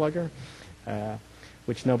 Indiana Slugger,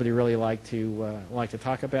 which nobody really liked to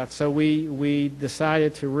talk about. So we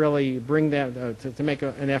decided to really bring them to make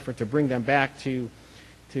an effort to bring them back to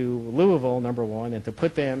Louisville, number one, and to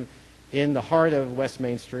put them in the heart of West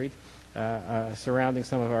Main Street, surrounding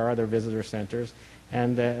some of our other visitor centers.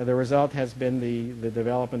 And the result has been the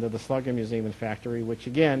development of the Slugger Museum and Factory, which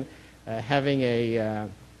again, having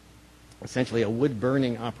essentially a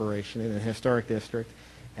wood-burning operation in a historic district,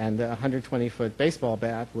 and a 120-foot baseball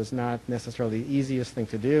bat was not necessarily the easiest thing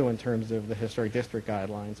to do in terms of the historic district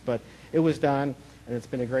guidelines. But it was done, and it's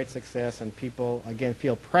been a great success, and people, again,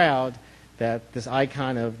 feel proud that this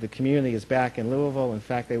icon of the community is back in Louisville. In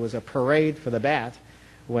fact, there was a parade for the bat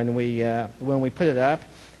when we put it up.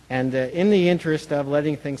 And in the interest of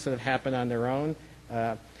letting things sort of happen on their own,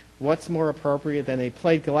 what's more appropriate than a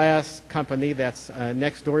plate glass company that's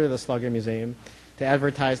next door to the Slugger Museum to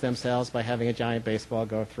advertise themselves by having a giant baseball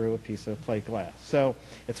go through a piece of plate glass? So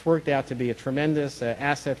it's worked out to be a tremendous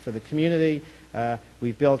asset for the community.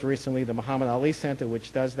 We've built recently the Muhammad Ali Center,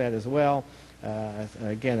 which does that as well.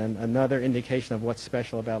 Again, another indication of what's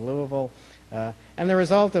special about Louisville. And the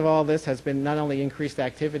result of all this has been not only increased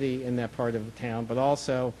activity in that part of the town, but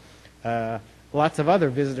also lots of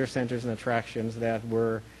other visitor centers and attractions that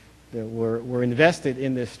were invested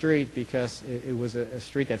in this street because it was a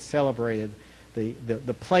street that celebrated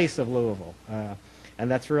the place of Louisville.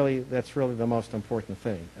 And that's really the most important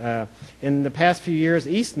thing. In the past few years,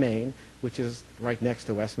 East Main, which is right next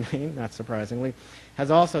to West Main, not surprisingly,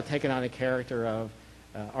 has also taken on a character of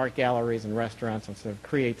art galleries and restaurants and sort of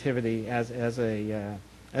creativity as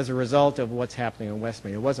a result of what's happening in West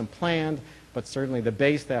Main. It wasn't planned, but certainly the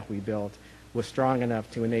base that we built was strong enough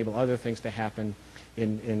to enable other things to happen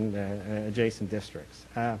in adjacent districts.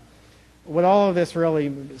 What all of this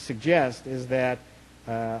really suggests is that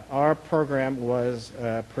our program was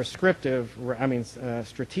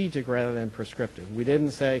strategic rather than prescriptive. We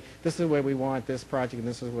didn't say, this is where we want this project and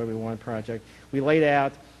this is where we want project. We laid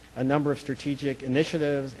out a number of strategic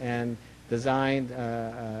initiatives and designed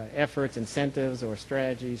efforts, incentives, or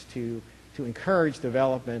strategies to encourage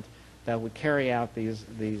development that would carry out these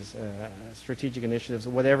strategic initiatives,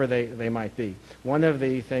 whatever they might be. One of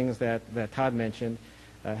the things that Todd mentioned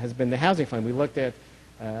has been the housing fund. We looked at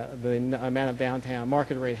the amount of downtown,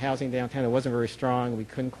 market rate housing downtown. It wasn't very strong. We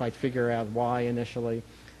couldn't quite figure out why initially.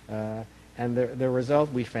 And the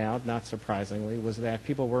result we found, not surprisingly, was that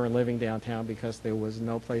people weren't living downtown because there was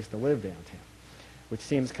no place to live downtown, which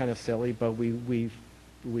seems kind of silly, but we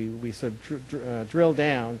sort of drilled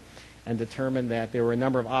down and determined that there were a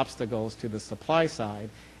number of obstacles to the supply side,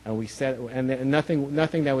 and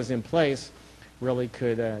nothing that was in place really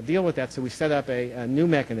could deal with that. So we set up a new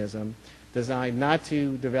mechanism designed not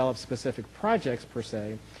to develop specific projects per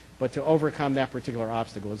se, but to overcome that particular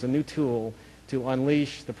obstacle. It's a new tool to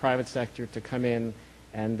unleash the private sector to come in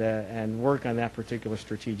and work on that particular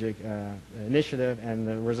strategic initiative, and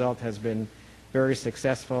the result has been very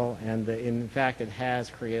successful, and in fact it has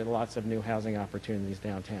created lots of new housing opportunities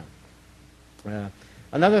downtown.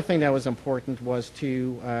 Another thing that was important was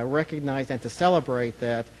to recognize and to celebrate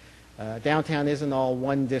that downtown isn't all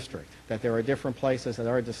one district, that there are different places that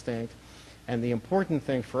are distinct, and the important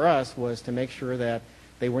thing for us was to make sure that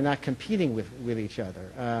they were not competing with each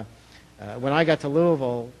other. When I got to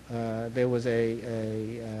Louisville, there was a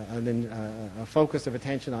focus of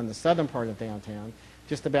attention on the southern part of downtown,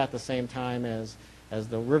 just about the same time as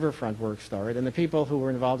the riverfront work started. And the people who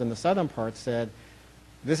were involved in the southern part said,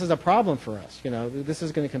 this is a problem for us. This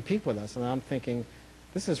is going to compete with us. And I'm thinking,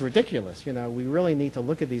 this is ridiculous. We really need to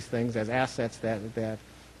look at these things as assets that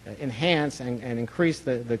enhance and increase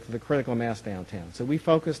the critical mass downtown. So we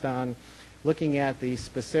focused on looking at a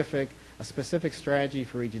specific strategy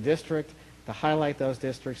for each district, to highlight those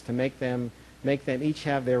districts, to make them each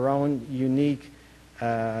have their own unique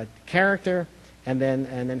character, and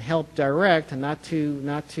then help direct, not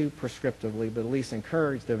too prescriptively, but at least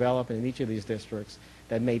encourage development in each of these districts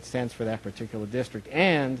that made sense for that particular district.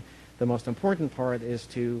 And the most important part is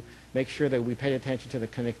to make sure that we paid attention to the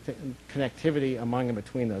connectivity among and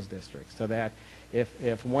between those districts, so that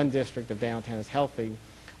if one district of downtown is healthy,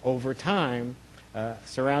 over time,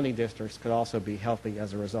 surrounding districts could also be healthy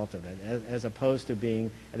as a result of it, as opposed to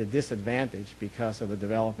being at a disadvantage because of the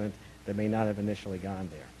development that may not have initially gone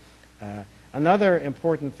there. Another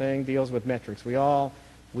important thing deals with metrics. We all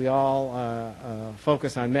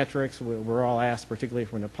focus on metrics. We're all asked, particularly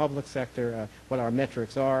from the public sector, what our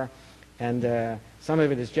metrics are. And some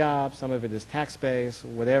of it is jobs, some of it is tax base,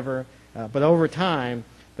 whatever. But over time,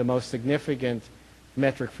 the most significant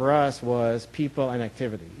metric for us was people and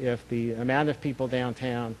activity. If the amount of people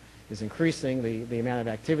downtown is increasing, the amount of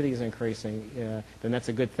activity is increasing, then that's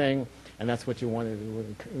a good thing, and that's what you want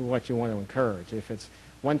to encourage. If it's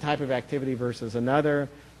one type of activity versus another,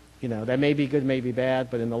 that may be good, may be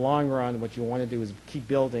bad, but in the long run, what you want to do is keep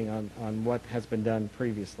building on what has been done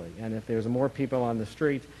previously. And if there's more people on the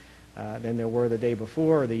street than there were the day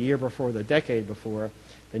before, or the year before, the decade before,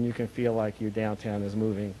 then you can feel like your downtown is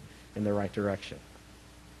moving in the right direction.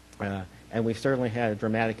 And we've certainly had a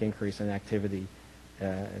dramatic increase in activity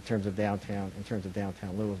in terms of downtown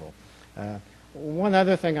Louisville. One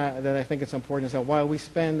other thing that I think is important is that while we've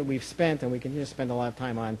spent and we continue to spend a lot of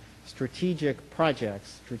time on strategic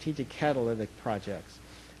projects, strategic catalytic projects,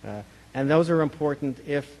 and those are important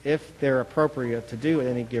if they're appropriate to do at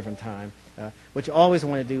any given time. What you always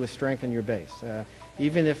want to do is strengthen your base.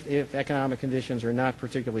 Even if economic conditions are not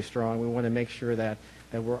particularly strong, we want to make sure that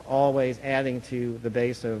we're always adding to the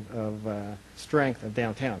base of strength of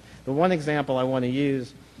downtown. The one example I want to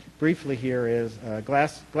use briefly here is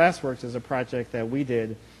Glassworks is a project that we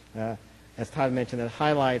did, as Todd mentioned, that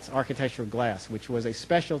highlights architectural glass, which was a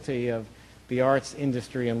specialty of the arts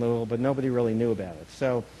industry in Louisville, but nobody really knew about it.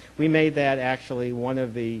 So we made that actually one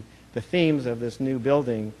of the themes of this new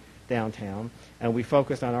building downtown, and we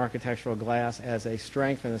focused on architectural glass as a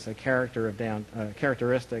strength and as a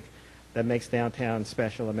characteristic that makes downtown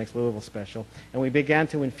special, that makes Louisville special. And we began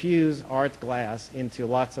to infuse art glass into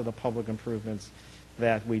lots of the public improvements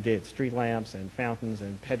that we did, street lamps and fountains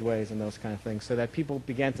and pedways and those kind of things, so that people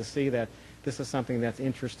began to see that this is something that's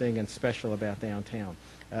interesting and special about downtown.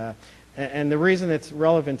 And the reason it's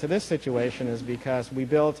relevant to this situation is because we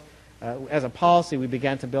built, as a policy, we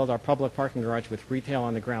began to build our public parking garage with retail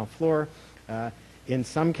on the ground floor. In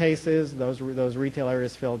some cases, those retail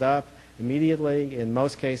areas filled up immediately. In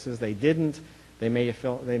most cases, they didn't. They may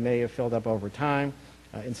have filled up over time.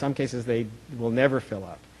 In some cases, they will never fill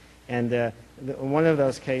up. And one of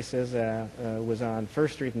those cases was on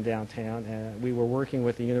First Street in downtown. We were working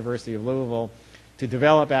with the University of Louisville to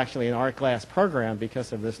develop actually an art glass program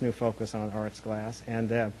because of this new focus on arts glass.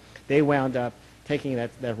 And they wound up taking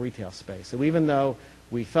that retail space. So even though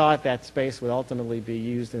we thought that space would ultimately be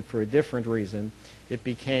used for a different reason, it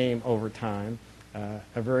became, over time,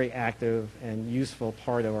 a very active and useful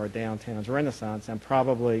part of our downtown's renaissance, and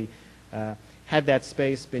probably had that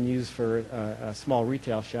space been used for a small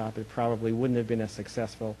retail shop, it probably wouldn't have been as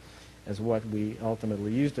successful as what we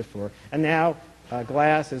ultimately used it for. And now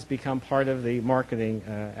glass has become part of the marketing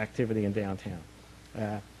activity in downtown.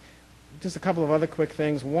 Just a couple of other quick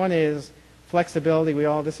things. One is flexibility.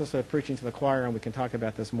 This is sort of preaching to the choir, and we can talk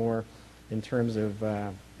about this more in terms of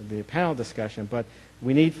the panel discussion, but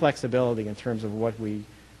we need flexibility in terms of what we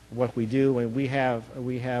do, and we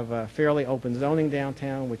have fairly open zoning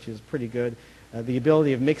downtown, which is pretty good. The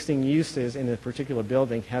ability of mixing uses in a particular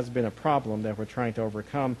building has been a problem that we're trying to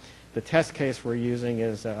overcome. The test case we're using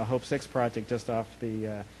is a Hope 6 project just off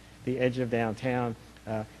the edge of downtown,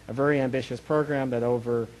 a very ambitious program that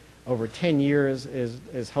over 10 years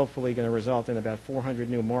is hopefully going to result in about 400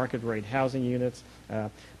 new market rate housing units.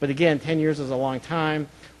 But again, 10 years is a long time.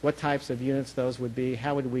 What types of units those would be,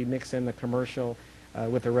 how would we mix in the commercial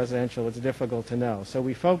with the residential, it's difficult to know. So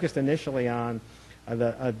we focused initially on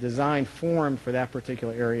a design form for that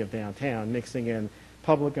particular area of downtown, mixing in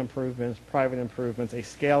public improvements, private improvements, a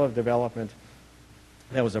scale of development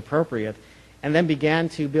that was appropriate, and then began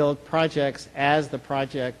to build projects as the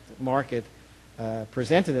project market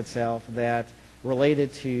presented itself that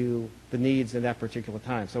related to the needs in that particular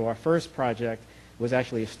time. So our first project was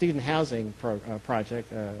actually a student housing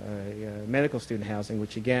project, medical student housing,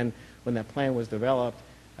 which again, when that plan was developed,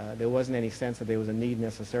 there wasn't any sense that there was a need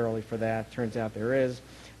necessarily for that. Turns out there is.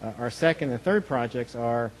 Our second and third projects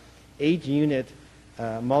are 8-unit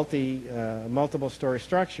multiple story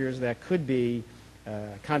structures that could be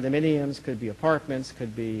condominiums, could be apartments,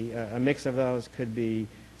 could be a mix of those, could be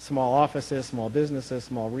small offices, small businesses,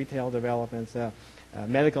 small retail developments,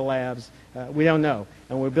 medical labs. We don't know.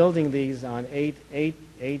 And we're building these on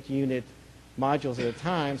 8-unit modules at a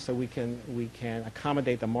time so we can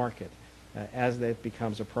accommodate the market as that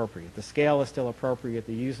becomes appropriate. The scale is still appropriate.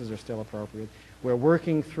 The uses are still appropriate. We're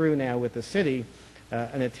working through now with the city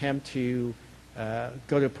an attempt to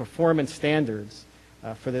go to performance standards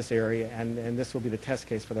for this area, and this will be the test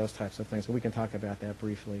case for those types of things. So we can talk about that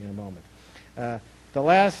briefly in a moment. The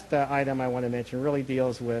last item I want to mention really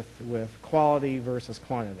deals with quality versus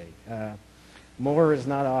quantity. More is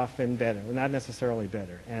not often better, not necessarily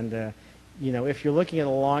better. And if you're looking at a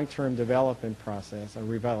long-term development process, a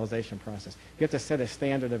revitalization process, you have to set a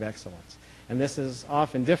standard of excellence. And this is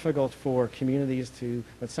often difficult for communities to,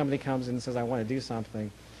 when somebody comes in and says, I want to do something,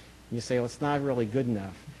 and you say, well, it's not really good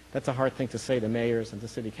enough. That's a hard thing to say to mayors and to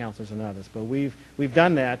city councilors and others. But we've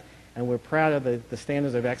done that, and we're proud of the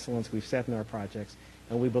standards of excellence we've set in our projects.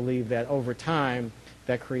 And we believe that over time,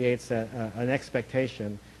 that creates an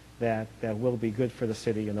expectation that will be good for the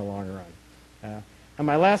city in the long run. And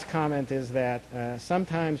my last comment is that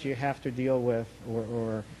sometimes you have to deal with,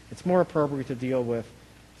 or it's more appropriate to deal with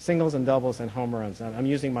singles and doubles and home runs. I'm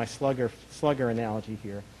using my slugger analogy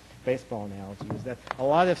here, baseball analogy, is that a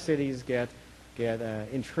lot of cities get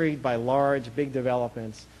intrigued by large, big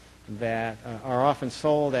developments that are often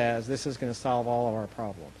sold as this is going to solve all of our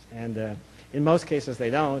problems. And in most cases they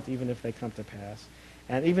don't, even if they come to pass.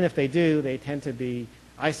 And even if they do, they tend to be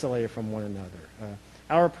isolated from one another.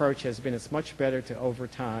 Our approach has been it's much better to, over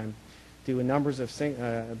time, do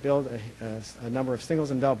build a number of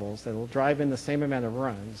singles and doubles that will drive in the same amount of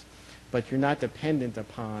runs, but you're not dependent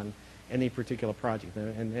upon any particular project.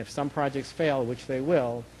 And if some projects fail, which they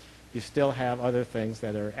will, you still have other things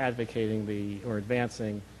that are advocating or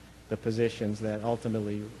advancing the positions that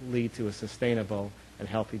ultimately lead to a sustainable and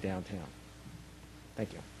healthy downtown.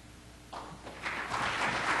 Thank you.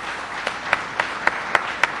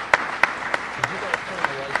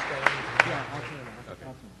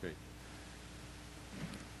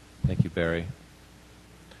 Thank you, Barry.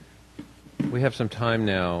 We have some time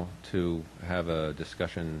now to have a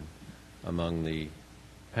discussion among the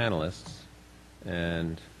panelists,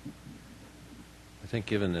 and I think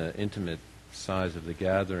given the intimate size of the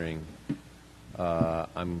gathering,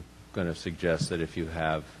 I'm going to suggest that if you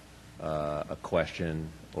have a question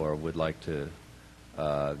or would like to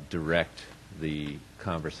direct the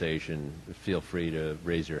conversation, feel free to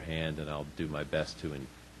raise your hand and I'll do my best to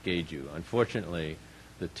engage you. Unfortunately,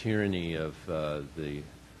 the tyranny of the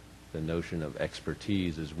notion of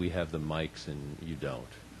expertise is we have the mics and you don't.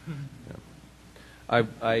 I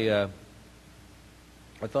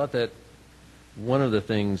thought that one of the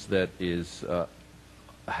things that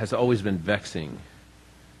has always been vexing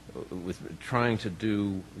with trying to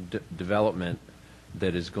do development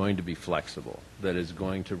that is going to be flexible, that is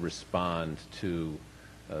going to respond to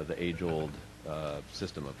the age-old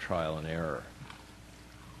system of trial and error,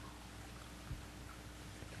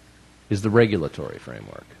 is the regulatory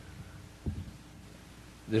framework.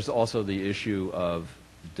 There's also the issue of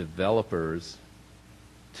developers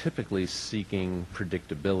typically seeking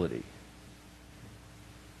predictability.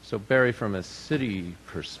 So Barry, from a city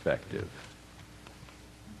perspective,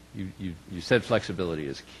 you said flexibility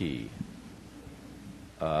is key.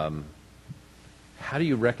 How do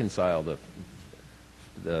you reconcile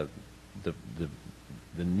the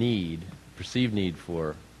perceived need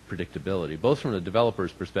for predictability, both from the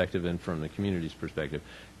developer's perspective and from the community's perspective,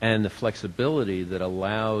 and the flexibility that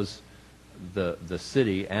allows the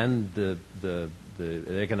city and the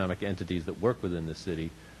economic entities that work within the city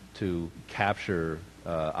to capture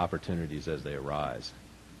opportunities as they arise?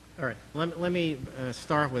 All right. Let me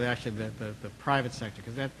start with actually the private sector,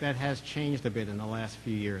 because that has changed a bit in the last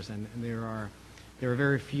few years, and there are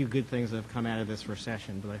very few good things that have come out of this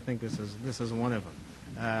recession, but I think this is one of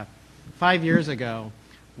them. 5 years ago,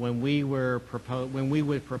 when we would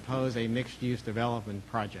propose a mixed-use development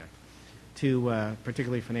project to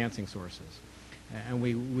particularly financing sources, and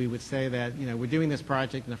we would say that we're doing this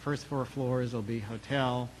project, and the first 4 floors will be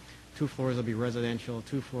hotel, 2 floors will be residential,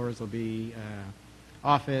 2 floors will be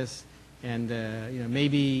office, and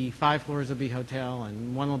maybe 5 floors will be hotel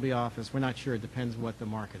and 1 will be office. We're not sure. It depends what the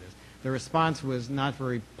market is. The response was not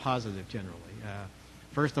very positive generally.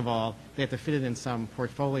 First of all, they have to fit it in some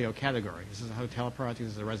portfolio category. This is a hotel project.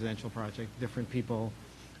 This is a residential project. Different people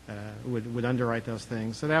would underwrite those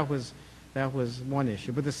things. So that was one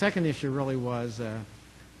issue. But the second issue really was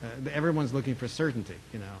everyone's looking for certainty.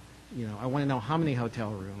 I want to know how many hotel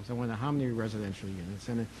rooms. I want to know how many residential units.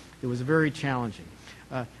 And it was very challenging.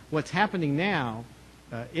 What's happening now,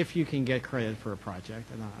 if you can get credit for a project,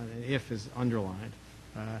 and if is underlined,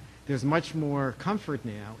 there's much more comfort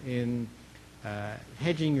now in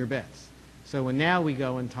hedging your bets. So when now we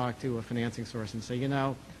go and talk to a financing source and say,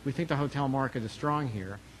 we think the hotel market is strong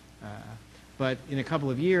here, but in a couple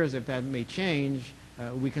of years, if that may change,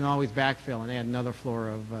 we can always backfill and add another floor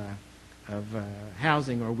of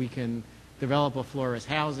housing, or we can develop a floor as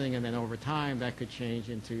housing, and then over time that could change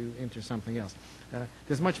into something else.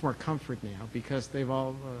 There's much more comfort now because they've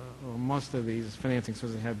most of these financing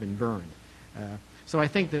sources have been burned. So I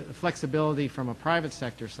think the flexibility from a private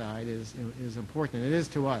sector side is important, and it is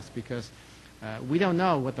to us, because we don't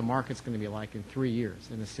know what the market's going to be like in 3 years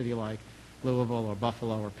in a city like Louisville or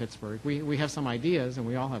Buffalo or Pittsburgh. We have some ideas, and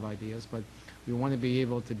we all have ideas, but we want to be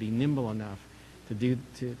able to be nimble enough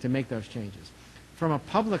to make those changes. From a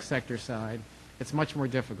public sector side, it's much more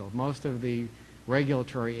difficult. Most of the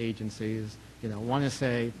regulatory agencies, want to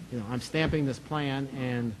say, I'm stamping this plan,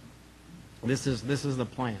 and this is the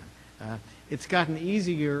plan. It's gotten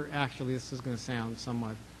easier. Actually, this is going to sound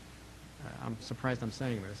somewhat. I'm surprised I'm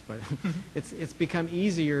saying this, but it's become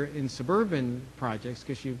easier in suburban projects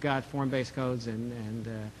because you've got form-based codes and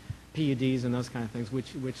PUDs and those kind of things,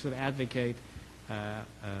 which sort of advocate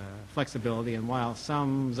flexibility. And while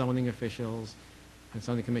some zoning officials and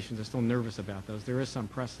zoning commissions are still nervous about those, there is some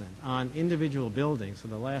precedent on individual buildings. So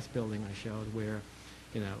the last building I showed, where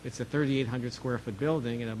it's a 3,800 square foot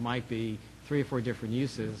building and it might be 3 or 4 different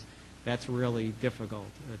uses. That's really difficult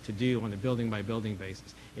to do on a building-by-building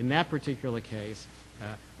basis. In that particular case,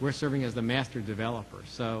 we're serving as the master developer.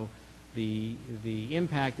 So the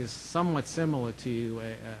impact is somewhat similar to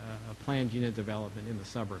a planned unit development in the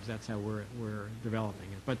suburbs. That's how we're developing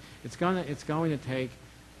it. But it's going to take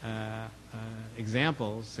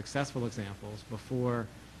examples, successful examples, before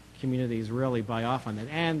communities really buy off on it.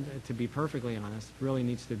 And to be perfectly honest, it really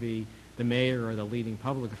needs to be the mayor or the leading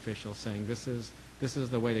public official saying this is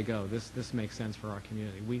the way to go. This makes sense for our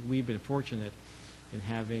community. We've been fortunate in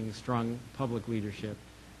having strong public leadership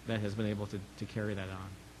that has been able to carry that on.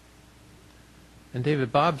 And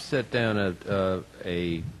David, Bob set down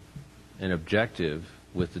an objective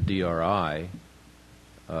with the DRI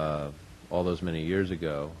all those many years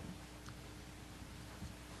ago,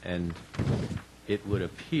 and it would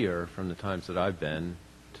appear from the times that I've been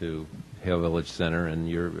to Hale Village Center and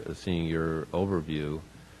seeing your overview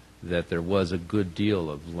that there was a good deal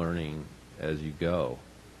of learning as you go.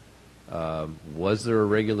 Was there a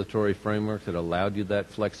regulatory framework that allowed you that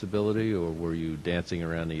flexibility, or were you dancing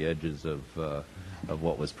around the edges of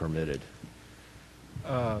what was permitted?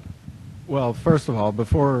 Well, first of all,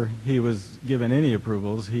 before he was given any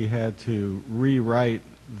approvals, he had to rewrite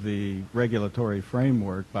the regulatory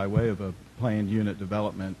framework by way of a planned unit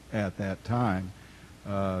development at that time,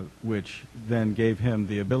 which then gave him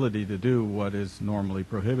the ability to do what is normally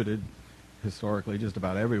prohibited historically just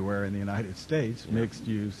about everywhere in the United States,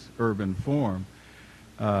 mixed-use urban form.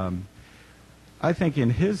 I think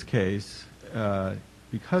in his case,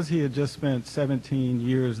 because he had just spent 17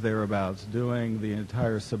 years thereabouts doing the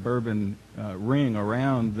entire suburban ring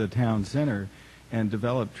around the town center and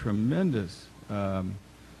developed tremendous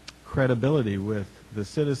credibility with the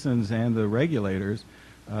citizens and the regulators,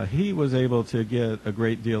 he was able to get a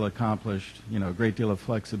great deal accomplished, a great deal of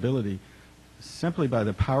flexibility, simply by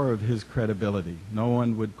the power of his credibility. No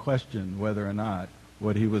one would question whether or not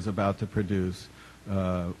what he was about to produce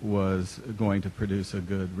was going to produce a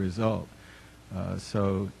good result.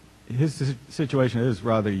 So his situation is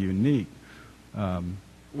rather unique.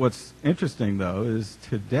 What's interesting, though, is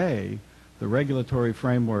today the regulatory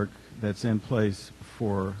framework that's in place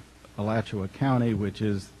for Alachua County, which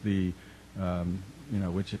is the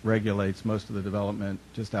which regulates most of the development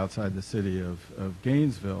just outside the city of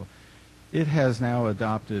Gainesville, it has now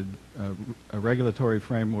adopted a regulatory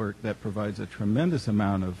framework that provides a tremendous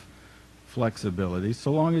amount of flexibility,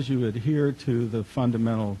 so long as you adhere to the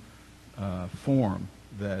fundamental form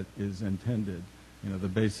that is intended.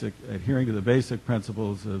 Adhering to the basic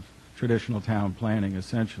principles of traditional town planning,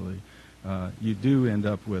 essentially, you do end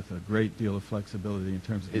up with a great deal of flexibility in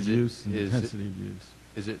terms of use and intensity of use.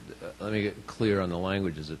 Is it, let me get clear on the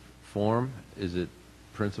language, is it form, is it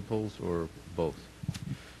principles, or both?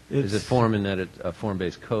 Is it form in that it's a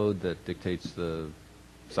form-based code that dictates the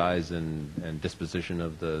size and disposition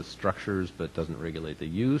of the structures but doesn't regulate the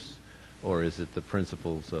use? Or is it the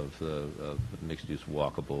principles of mixed-use,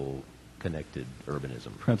 walkable, connected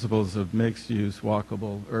urbanism? Principles of mixed-use,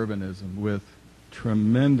 walkable urbanism with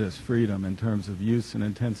tremendous freedom in terms of use and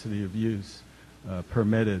intensity of use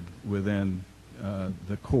permitted within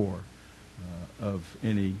the core of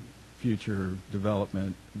any future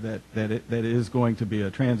development that is going to be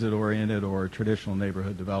a transit-oriented or traditional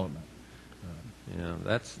neighborhood development.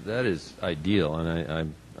 That is ideal,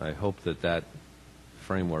 and I hope that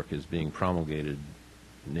framework is being promulgated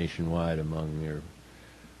nationwide among your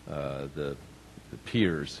the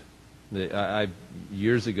peers.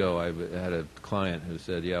 Years ago, I had a client who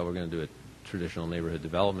said, "Yeah, we're going to do a traditional neighborhood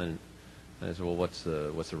development." And I said, "Well, what's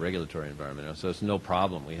the regulatory environment?" So it's no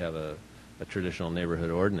problem. We have a traditional neighborhood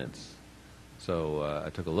ordinance. So I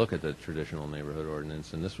took a look at the traditional neighborhood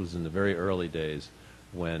ordinance, and this was in the very early days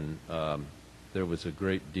when there was a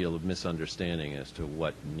great deal of misunderstanding as to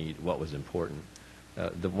what was important.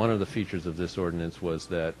 One of the features of this ordinance was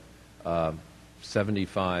that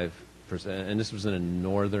 75%, and this was in a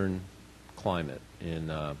northern climate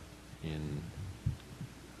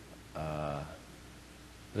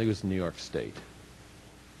I think it was New York State.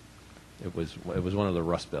 It was one of the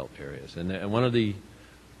Rust Belt areas, and one of the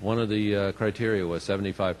criteria was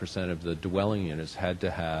 75% of the dwelling units had to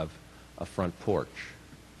have a front porch,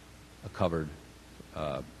 a covered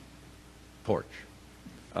porch,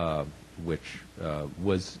 which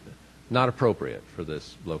was not appropriate for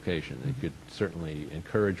this location. It could certainly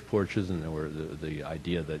encourage porches, and there were the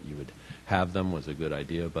idea that you would have them was a good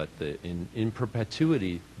idea, but in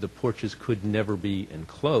perpetuity, the porches could never be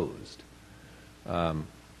enclosed.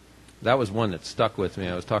 That was one that stuck with me.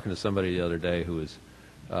 I was talking to somebody the other day who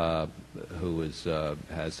has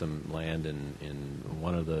some land in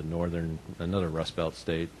one of the another Rust Belt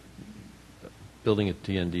state, building a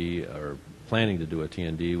TND or planning to do a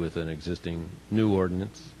TND with an existing new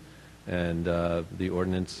ordinance, and the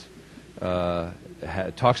ordinance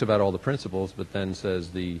talks about all the principles, but then says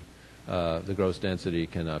the gross density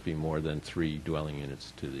cannot be more than 3 dwelling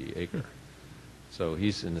units to the acre. So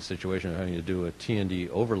he's in the situation of having to do a TND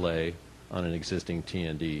overlay on an existing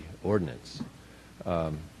TND ordinance,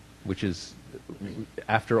 which is,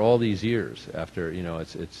 after all these years,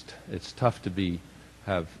 it's tough to be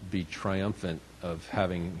triumphant of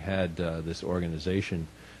having had this organization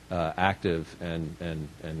active and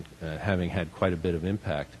having had quite a bit of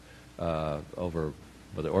impact over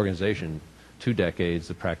the organization 2 decades,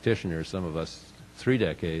 the practitioners, some of us 3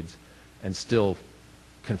 decades, and still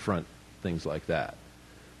confront things like that.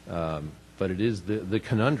 But it is the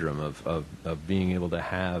conundrum of being able to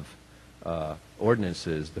have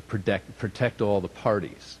ordinances that protect all the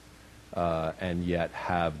parties and yet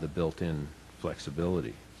have the built-in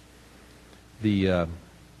flexibility.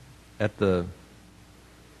 At the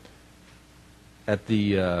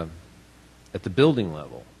building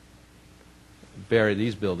level, Barry,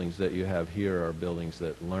 these buildings that you have here are buildings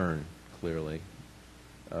that learn clearly.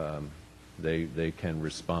 They can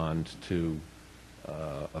respond to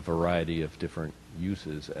a variety of different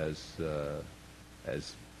uses as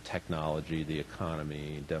technology, the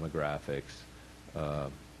economy, demographics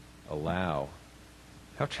allow.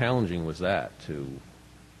 How challenging was that to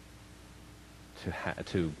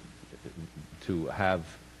have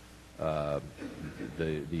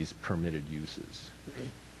these permitted uses?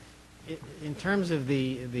 In terms of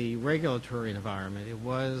the regulatory environment, it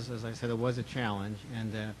was, as I said, it was a challenge,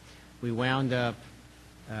 and we wound up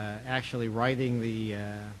actually writing the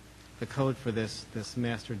code for this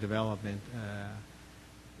master development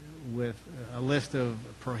with a list of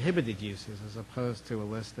prohibited uses as opposed to a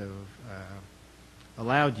list of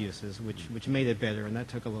allowed uses, which made it better, and that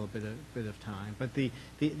took a little bit of time. But the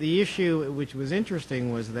issue which was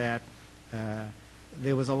interesting was that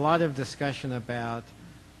there was a lot of discussion about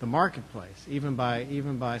the marketplace, even by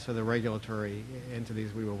sort of the regulatory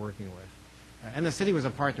entities we were working with. And the city was a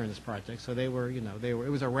partner in this project, so they were, it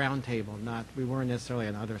was a round table, we weren't necessarily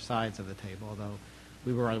on other sides of the table, although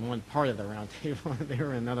we were on one part of the round table and they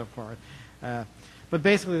were in another part. But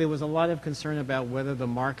basically there was a lot of concern about whether the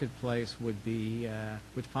marketplace would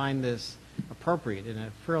find this appropriate in a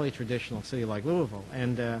fairly traditional city like Louisville.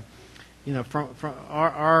 And from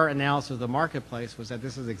our analysis of the marketplace was that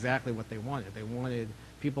this is exactly what they wanted.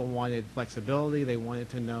 People wanted flexibility. They wanted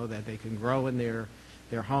to know that they can grow in their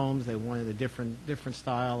homes. They wanted a different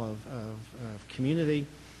style of community.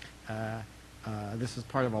 This is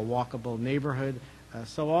part of a walkable neighborhood.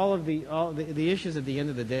 So all the issues at the end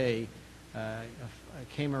of the day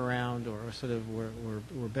came around, or sort of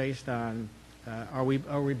were based on: are we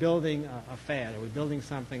building a fad? Are we building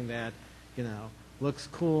something that looks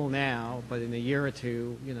cool now, but in a year or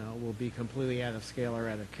two will be completely out of scale or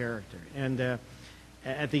out of character? And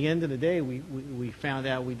at the end of the day, we found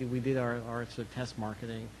out, we did our sort of test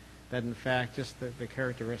marketing, that in fact just the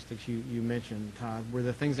characteristics you mentioned, Todd, were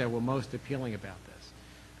the things that were most appealing about this.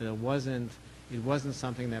 That it wasn't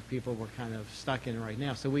something that people were kind of stuck in right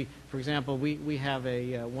now. So for example, we have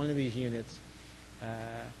one of these units.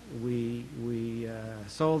 We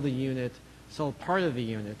sold part of the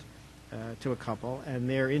unit to a couple, and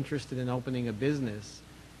they're interested in opening a business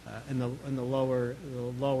in the lower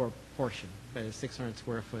portion, about a 600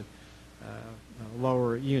 square foot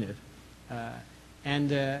lower unit, and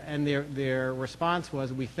their response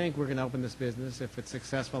was, we think we're going to open this business. If it's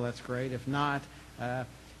successful, that's great. If not,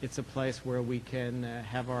 it's a place where we can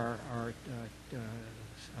have our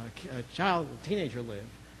teenager live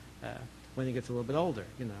when he gets a little bit older,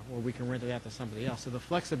 or we can rent it out to somebody else. So the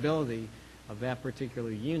flexibility of that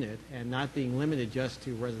particular unit and not being limited just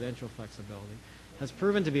to residential flexibility has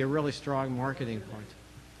proven to be a really strong marketing point.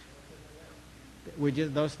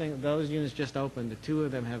 Those units just opened. The two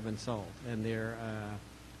of them have been sold, and they're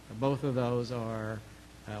both of those are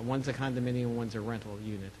one's a condominium, one's a rental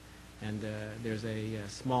unit, and there's a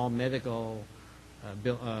small medical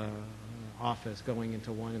office going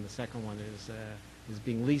into one, and the second one is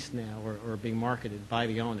being leased now or being marketed by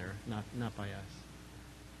the owner, not by us.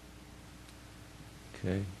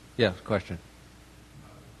 Okay. Yeah, question.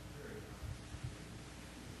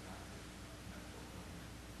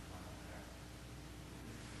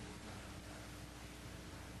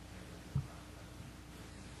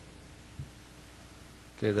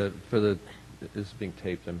 Okay, this is being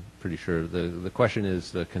taped, I'm pretty sure. The question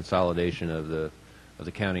is the consolidation of the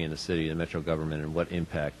county and the city, the metro government, and what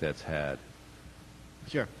impact that's had.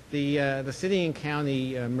 Sure. The city and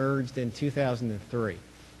county merged in 2003,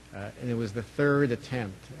 and it was the third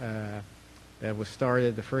attempt that was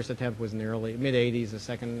started. The first attempt was in the early mid-'80s. The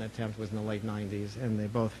second attempt was in the late '90s, and they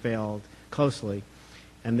both failed closely,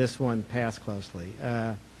 and this one passed closely.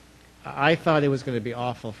 I thought it was going to be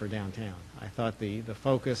awful for downtown. I thought the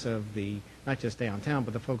focus of not just downtown,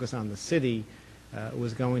 but the focus on the city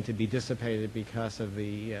was going to be dissipated because of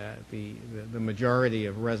the majority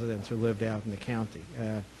of residents who lived out in the county.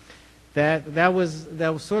 That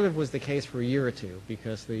sort of was the case for a year or two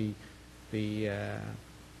because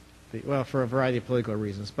well, for a variety of political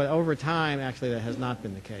reasons. But over time, actually, that has not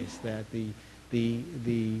been the case. That the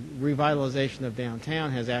revitalization of downtown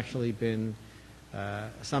has actually been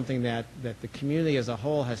something that the community as a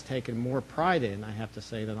whole has taken more pride in, I have to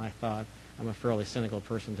say, than I thought. I'm a fairly cynical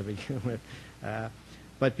person to begin with.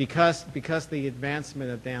 But because the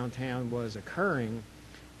advancement of downtown was occurring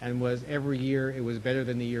and was every year it was better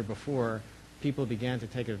than the year before, people began to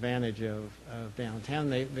take advantage of downtown.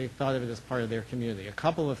 They thought of it as part of their community. A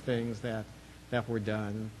couple of things that were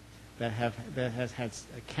done that has had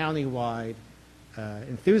a countywide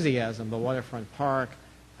enthusiasm: the Waterfront Park,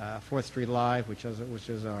 4th Street Live, which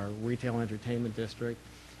is our retail entertainment district,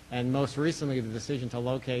 and most recently the decision to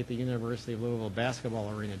locate the University of Louisville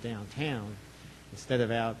basketball arena downtown instead of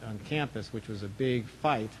out on campus, which was a big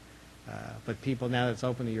fight. But people, now that it's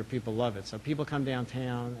open to year, people love it. So people come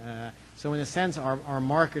downtown. So in a sense, our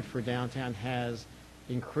market for downtown has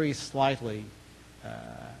increased slightly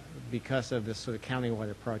because of this sort of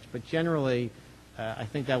countywide approach. But generally, I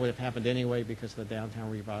think that would have happened anyway because of the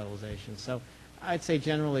downtown revitalization. So I'd say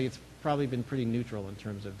generally it's probably been pretty neutral in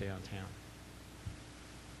terms of downtown.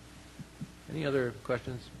 Any other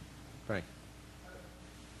questions? Frank.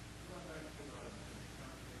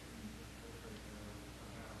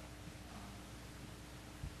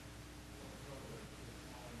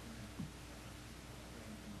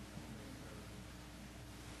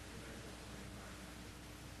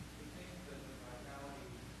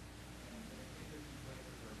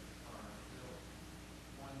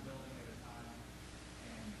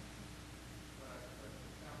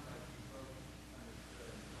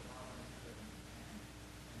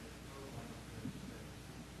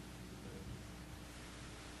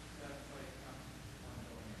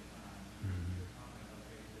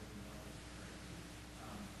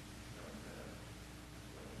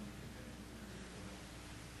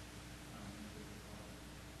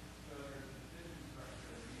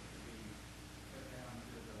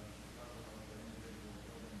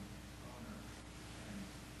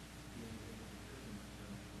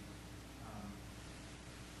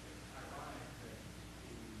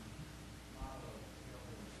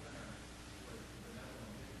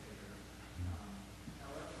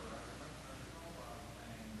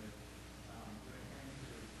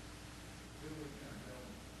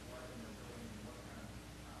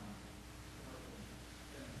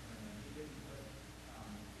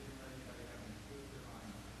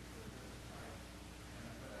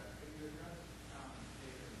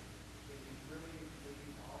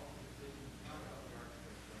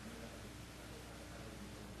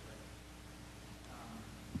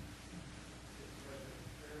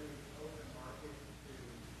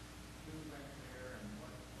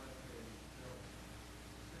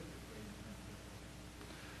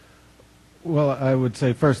 Well, I would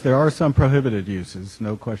say first there are some prohibited uses,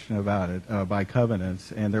 no question about it, by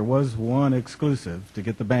covenants, and there was one exclusive to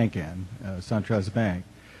get the bank in, SunTrust Bank.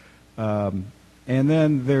 And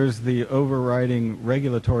then there's the overriding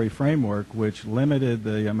regulatory framework which limited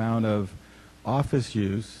the amount of office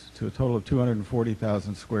use to a total of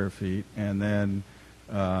 240,000 square feet, and then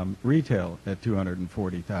retail at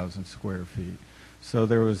 240,000 square feet. So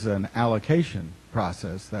there was an allocation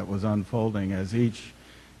process that was unfolding as each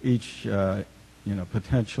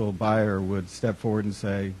potential buyer would step forward and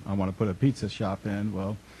say, I want to put a pizza shop in.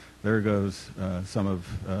 Well, there goes some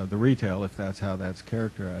of the retail, if that's how that's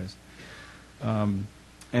characterized.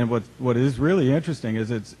 And what is really interesting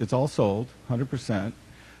is it's all sold, 100%,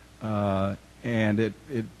 and it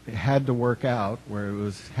had to work out where it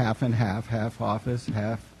was half and half office,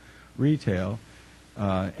 half retail,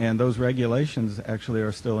 and those regulations actually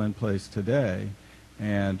are still in place today.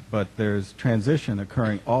 But there's transition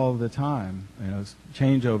occurring all the time.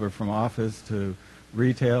 Changeover from office to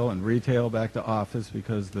retail and retail back to office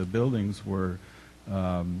because the buildings were,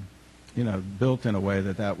 built in a way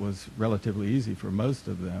that was relatively easy for most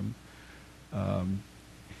of them.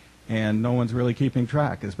 And no one's really keeping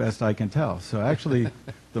track, as best I can tell. So actually,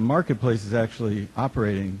 the marketplace is actually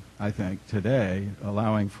operating, I think, today,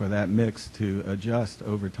 allowing for that mix to adjust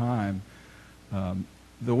over time.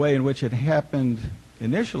 The way in which it happened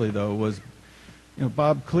initially, though, was,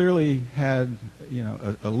 Bob clearly had,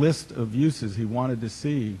 a list of uses he wanted to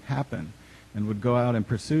see happen and would go out and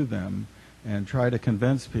pursue them and try to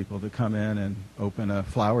convince people to come in and open a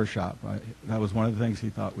flower shop. That was one of the things he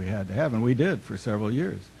thought we had to have, and we did for several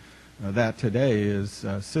years. That today is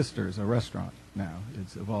Sisters, a restaurant now.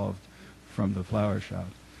 It's evolved from the flower shop.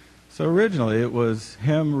 So originally it was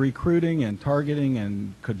him recruiting and targeting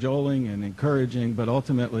and cajoling and encouraging, but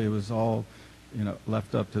ultimately it was all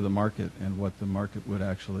left up to the market and what the market would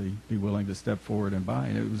actually be willing to step forward and buy.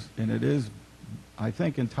 And it is, I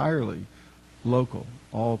think, entirely local,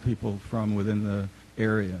 all people from within the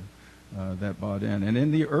area that bought in. And in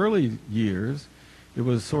the early years, it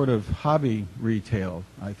was sort of hobby retail,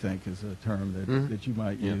 I think, is a term that you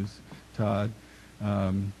might use, Todd.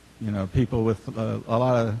 People with a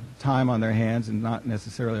lot of time on their hands and not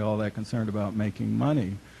necessarily all that concerned about making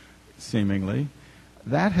money, seemingly.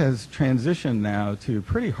 That has transitioned now to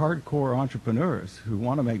pretty hardcore entrepreneurs who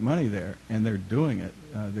want to make money there, and they're doing it.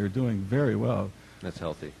 They're doing very well. That's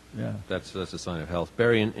healthy. Yeah. That's a sign of health.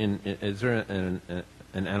 Barry, is there an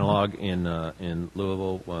analog in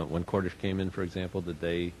Louisville when Cordish came in, for example? Did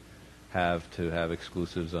they have to have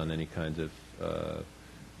exclusives on any kinds of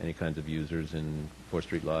users in 4th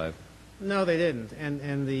Street Live? No, they didn't.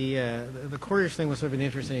 And the Cordish thing was sort of an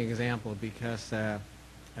interesting example because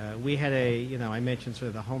we had I mentioned sort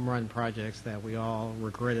of the home run projects that we all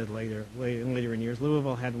regretted later in years.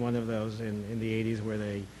 Louisville had one of those in the 80s where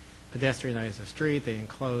they pedestrianized the street. They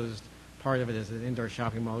enclosed part of it as an indoor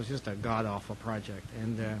shopping mall. It was just a god-awful project.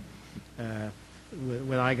 And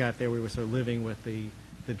when I got there, we were sort of living with the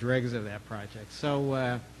dregs of that project.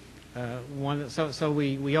 So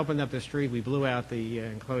we opened up the street. We blew out the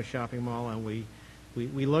enclosed shopping mall, and we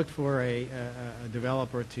looked for a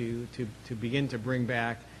developer to begin to bring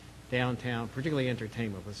back downtown, particularly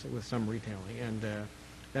entertainment with some retailing. And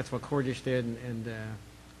that's what Cordish did. And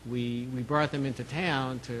we brought them into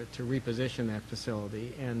town to reposition that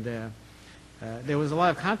facility. And there was a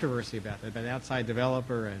lot of controversy about that, about outside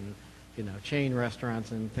developer and chain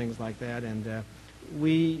restaurants and things like that. And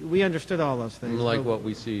we understood all those things. Like what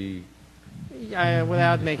we see.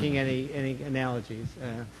 Without making any analogies.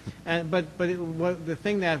 But the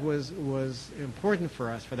thing that was important for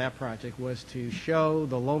us for that project was to show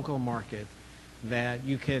the local market that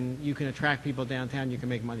you can attract people downtown, you can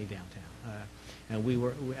make money downtown.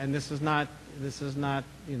 And this is not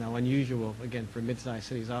unusual again for mid-sized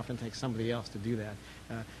cities. It often takes somebody else to do that.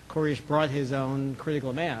 Cordish brought his own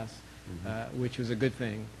critical mass, which was a good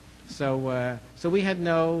thing. So we had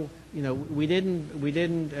we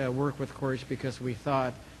didn't work with Cordish because we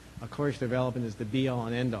thought a Cordish development is the be-all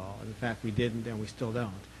and end-all. In fact, we didn't, and we still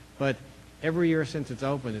don't. But every year since it's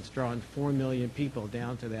opened, it's drawn 4 million people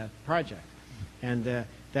down to that project, and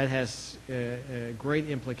that has great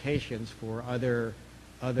implications for other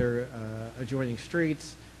adjoining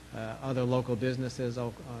streets, other local businesses.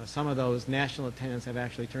 Some of those national tenants have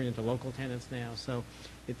actually turned into local tenants now. So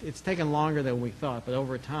it's taken longer than we thought, but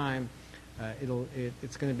over time,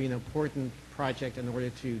 it's going to be an important project in order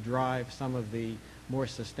to drive some of the more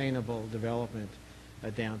sustainable development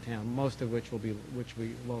downtown, most of which will be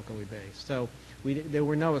locally based. So there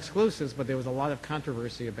were no exclusives, but there was a lot of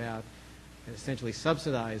controversy about essentially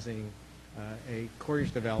subsidizing a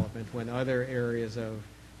Cordish development when other areas of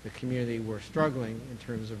the community were struggling in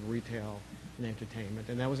terms of retail and entertainment.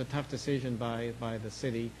 And that was a tough decision by the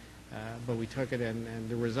city, but we took it, and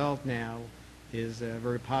the result now is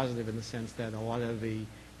very positive in the sense that a lot of the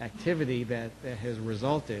activity that has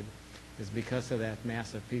resulted is because of that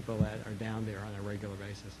mass of people that are down there on a regular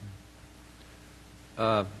basis.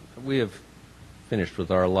 We have finished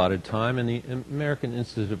with our allotted time, and the American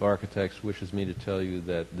Institute of Architects wishes me to tell you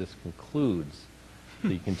that this concludes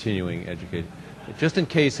the continuing education. Just in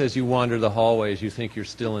case, as you wander the hallways, you think you're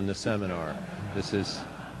still in the seminar, this is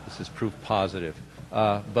proof positive.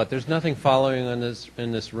 But there's nothing following on this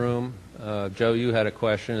in this room. Joe, you had a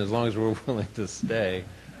question. As long as we're willing to stay.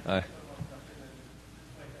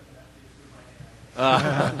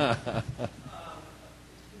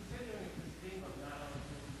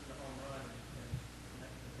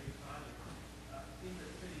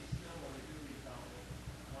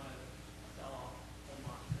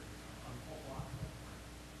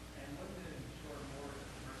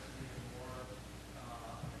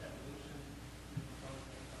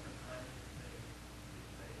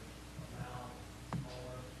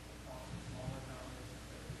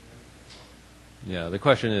 Yeah, the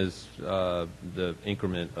question is the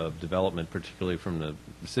increment of development, particularly from the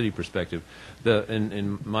city perspective.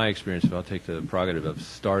 In my experience, if I'll take the prerogative of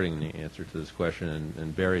starting the answer to this question,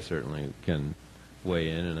 and Barry certainly can weigh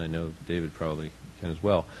in, and I know David probably can as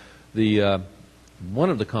well. One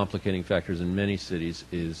of the complicating factors in many cities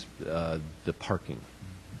is the parking.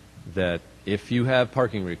 That if you have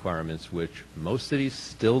parking requirements, which most cities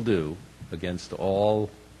still do against all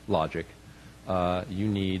logic, you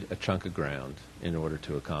need a chunk of ground in order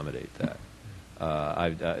to accommodate that.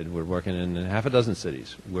 We're working in half a dozen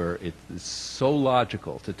cities where it's so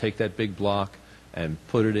logical to take that big block and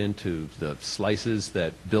put it into the slices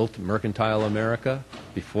that built mercantile America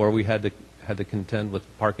before we had to contend with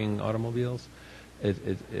parking automobiles.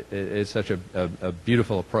 It's such a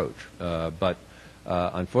beautiful approach. But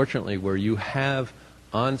unfortunately, where you have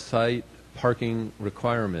on-site parking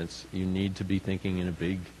requirements, you need to be thinking in a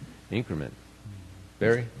big increment.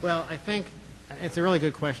 Barry? Well, I think it's a really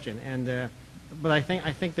good question, but I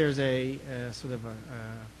think there's a sort of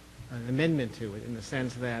an amendment to it in the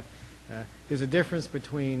sense that there's a difference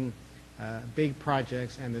between big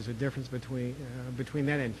projects and there's a difference between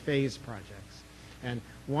that and phased projects. And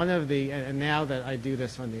and now that I do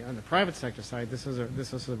this on the private sector side, this is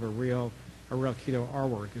sort of a real key to our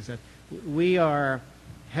work, is that we are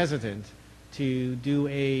hesitant to do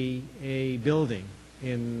a building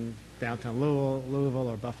in downtown Louisville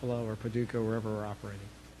or Buffalo or Paducah, or wherever we're operating,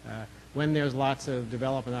 when there's lots of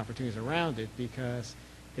development opportunities around it, because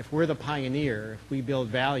if we're the pioneer, if we build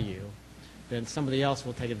value, then somebody else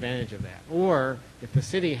will take advantage of that. Or if the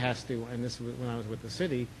city has to, and this was when I was with the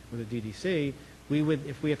city, with the DDC,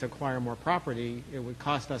 if we had to acquire more property, it would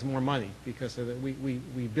cost us more money because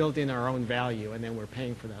we built in our own value and then we're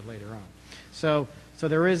paying for that later on. So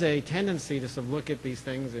there is a tendency to sort of look at these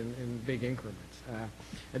things in big increments.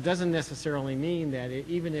 It doesn't necessarily mean that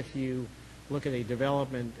even if you look at a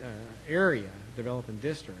development area, development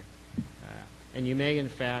district, and you may in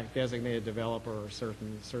fact designate a developer or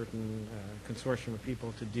certain consortium of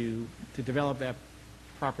people to develop that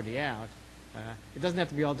property out, it doesn't have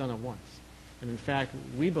to be all done at once. And in fact,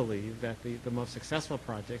 we believe that the most successful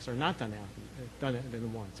projects are not done at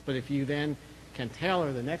once. But if you then can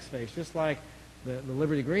tailor the next phase, just like the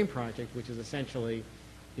Liberty Green project, which is essentially,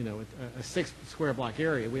 a 6 square block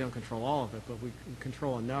area. We don't control all of it, but we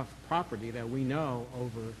control enough property that we know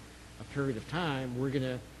over a period of time we're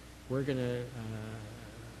going to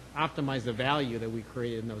optimize the value that we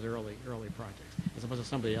created in those early projects, as opposed to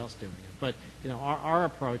somebody else doing it. But our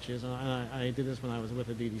approach is, and I did this when I was with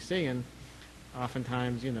the DDC, and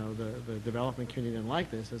oftentimes the development community didn't like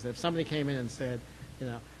this, is that if somebody came in and said,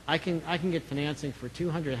 I can get financing for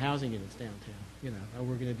 200 housing units downtown, and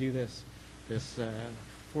we're going to do this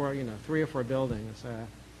for 3 or 4 buildings.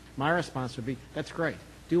 My response would be, that's great.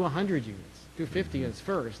 Do 100 units. Do 50 units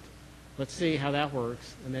first. Let's see how that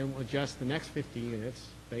works, and then we'll adjust the next 50 units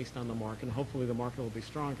based on the market, and hopefully the market will be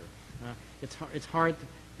stronger. It's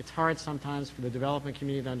hard sometimes for the development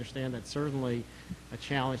community to understand. That's certainly a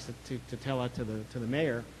challenge to tell that to the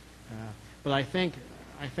mayor. But I think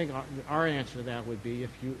our answer to that would be,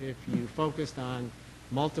 if you focused on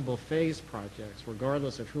multiple phase projects,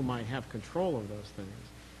 regardless of who might have control of those things,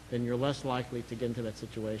 then you're less likely to get into that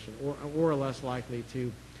situation, or less likely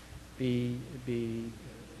to be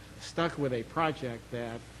stuck with a project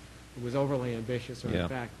that was overly ambitious, or in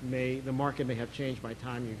fact the market may have changed by the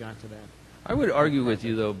time you got to that. I would argue with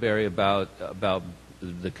you, though, Barry, about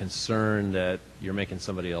the concern that you're making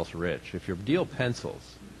somebody else rich. If your deal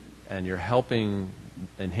pencils and you're helping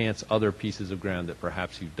enhance other pieces of ground that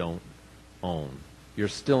perhaps you don't own, you're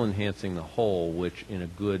still enhancing the whole, which in a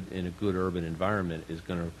good urban environment is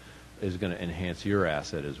going to enhance your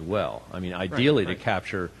asset as well. I mean, ideally, to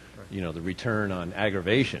capture the return on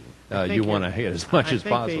aggravation, you want to hit as much as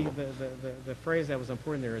possible. The phrase that was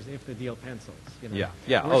important there is if the deal pencils.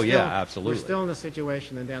 Absolutely. We're still in a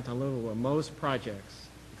situation in downtown Louisville where most projects,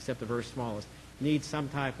 except the very smallest, need some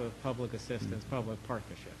type of public assistance, public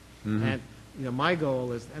partnership. And my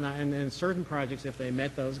goal is, and certain projects, if they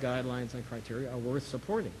met those guidelines and criteria, are worth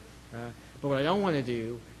supporting. But what I don't want to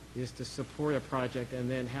do is to support a project and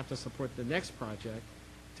then have to support the next project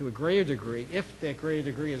to a greater degree, if that greater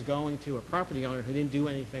degree is going to a property owner who didn't do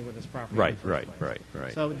anything with his property. Right, in the first place.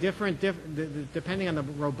 right. So depending on the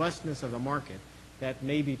robustness of the market, that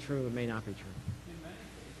may be true, it may not be true. In many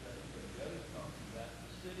cases, the other talking about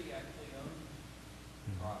the city actually owns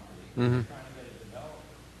property, Mhm. trying to get a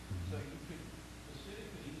developer. So the city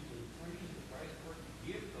could easily freeze the price for it to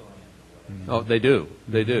give the land or whatever. Oh, they do.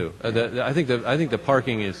 I think the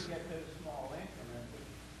parking is. Get those small increments,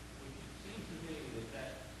 which seems to me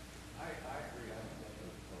that I agree. I think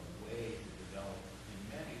that's a way to develop in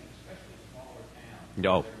many, especially smaller towns.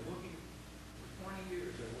 No. They're looking for 20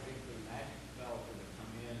 years. They're waiting for the magic developer to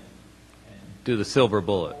come in and Do the silver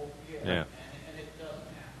bullet. yeah. And it doesn't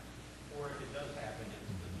happen. Or if it does happen, it's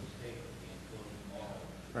the mistake of the enclosed mall.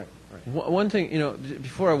 Right. One thing,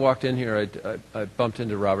 before I walked in here, I bumped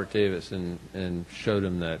into Robert Davis and showed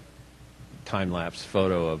him that time-lapse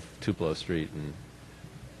photo of Tupelo Street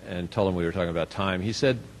and told him we were talking about time. He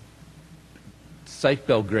said, cite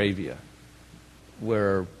Belgravia,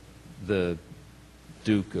 where the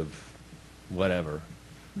Duke of whatever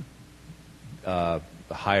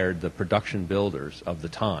hired the production builders of the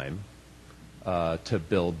time to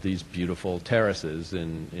build these beautiful terraces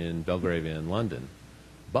in Belgravia in London.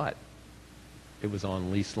 But it was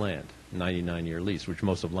on leased land, 99-year lease, which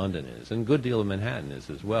most of London is, and a good deal of Manhattan is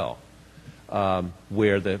as well,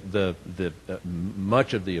 where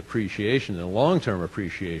much of the appreciation, the long-term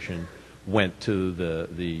appreciation, went to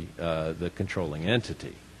the controlling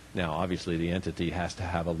entity. Now, obviously, the entity has to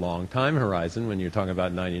have a long time horizon when you're talking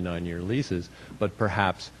about 99-year leases, but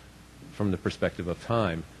perhaps from the perspective of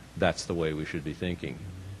time, that's the way we should be thinking.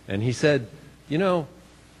 And he said,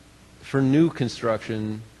 for new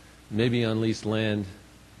construction, maybe on leased land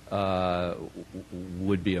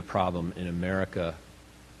would be a problem in America,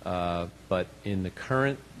 but in the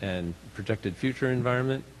current and projected future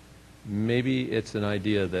environment, maybe it's an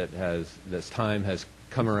idea that this time has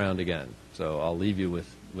come around again. So I'll leave you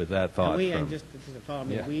with that thought. And just to follow,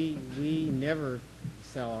 we never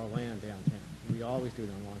sell our land downtown. We always do it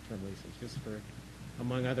on long-term leases, just for,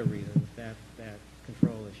 among other reasons, that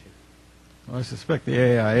control issue. Well, I suspect the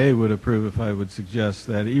AIA would approve if I would suggest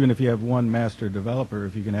that even if you have one master developer,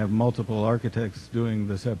 if you can have multiple architects doing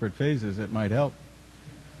the separate phases, it might help.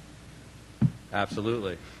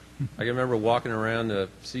 Absolutely. I can remember walking around the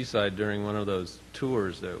seaside during one of those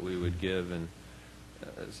tours that we would give, and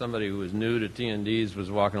somebody who was new to T&Ds was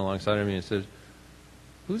walking alongside of me and said,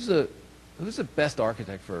 who's the best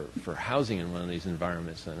architect for housing in one of these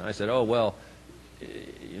environments? And I said, oh, well,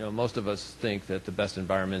 most of us think that the best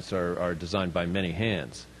environments are designed by many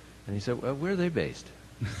hands. And he said, well, where are they based?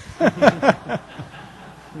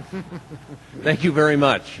 Thank you very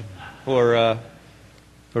much for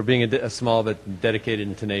being a small but dedicated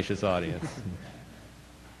and tenacious audience.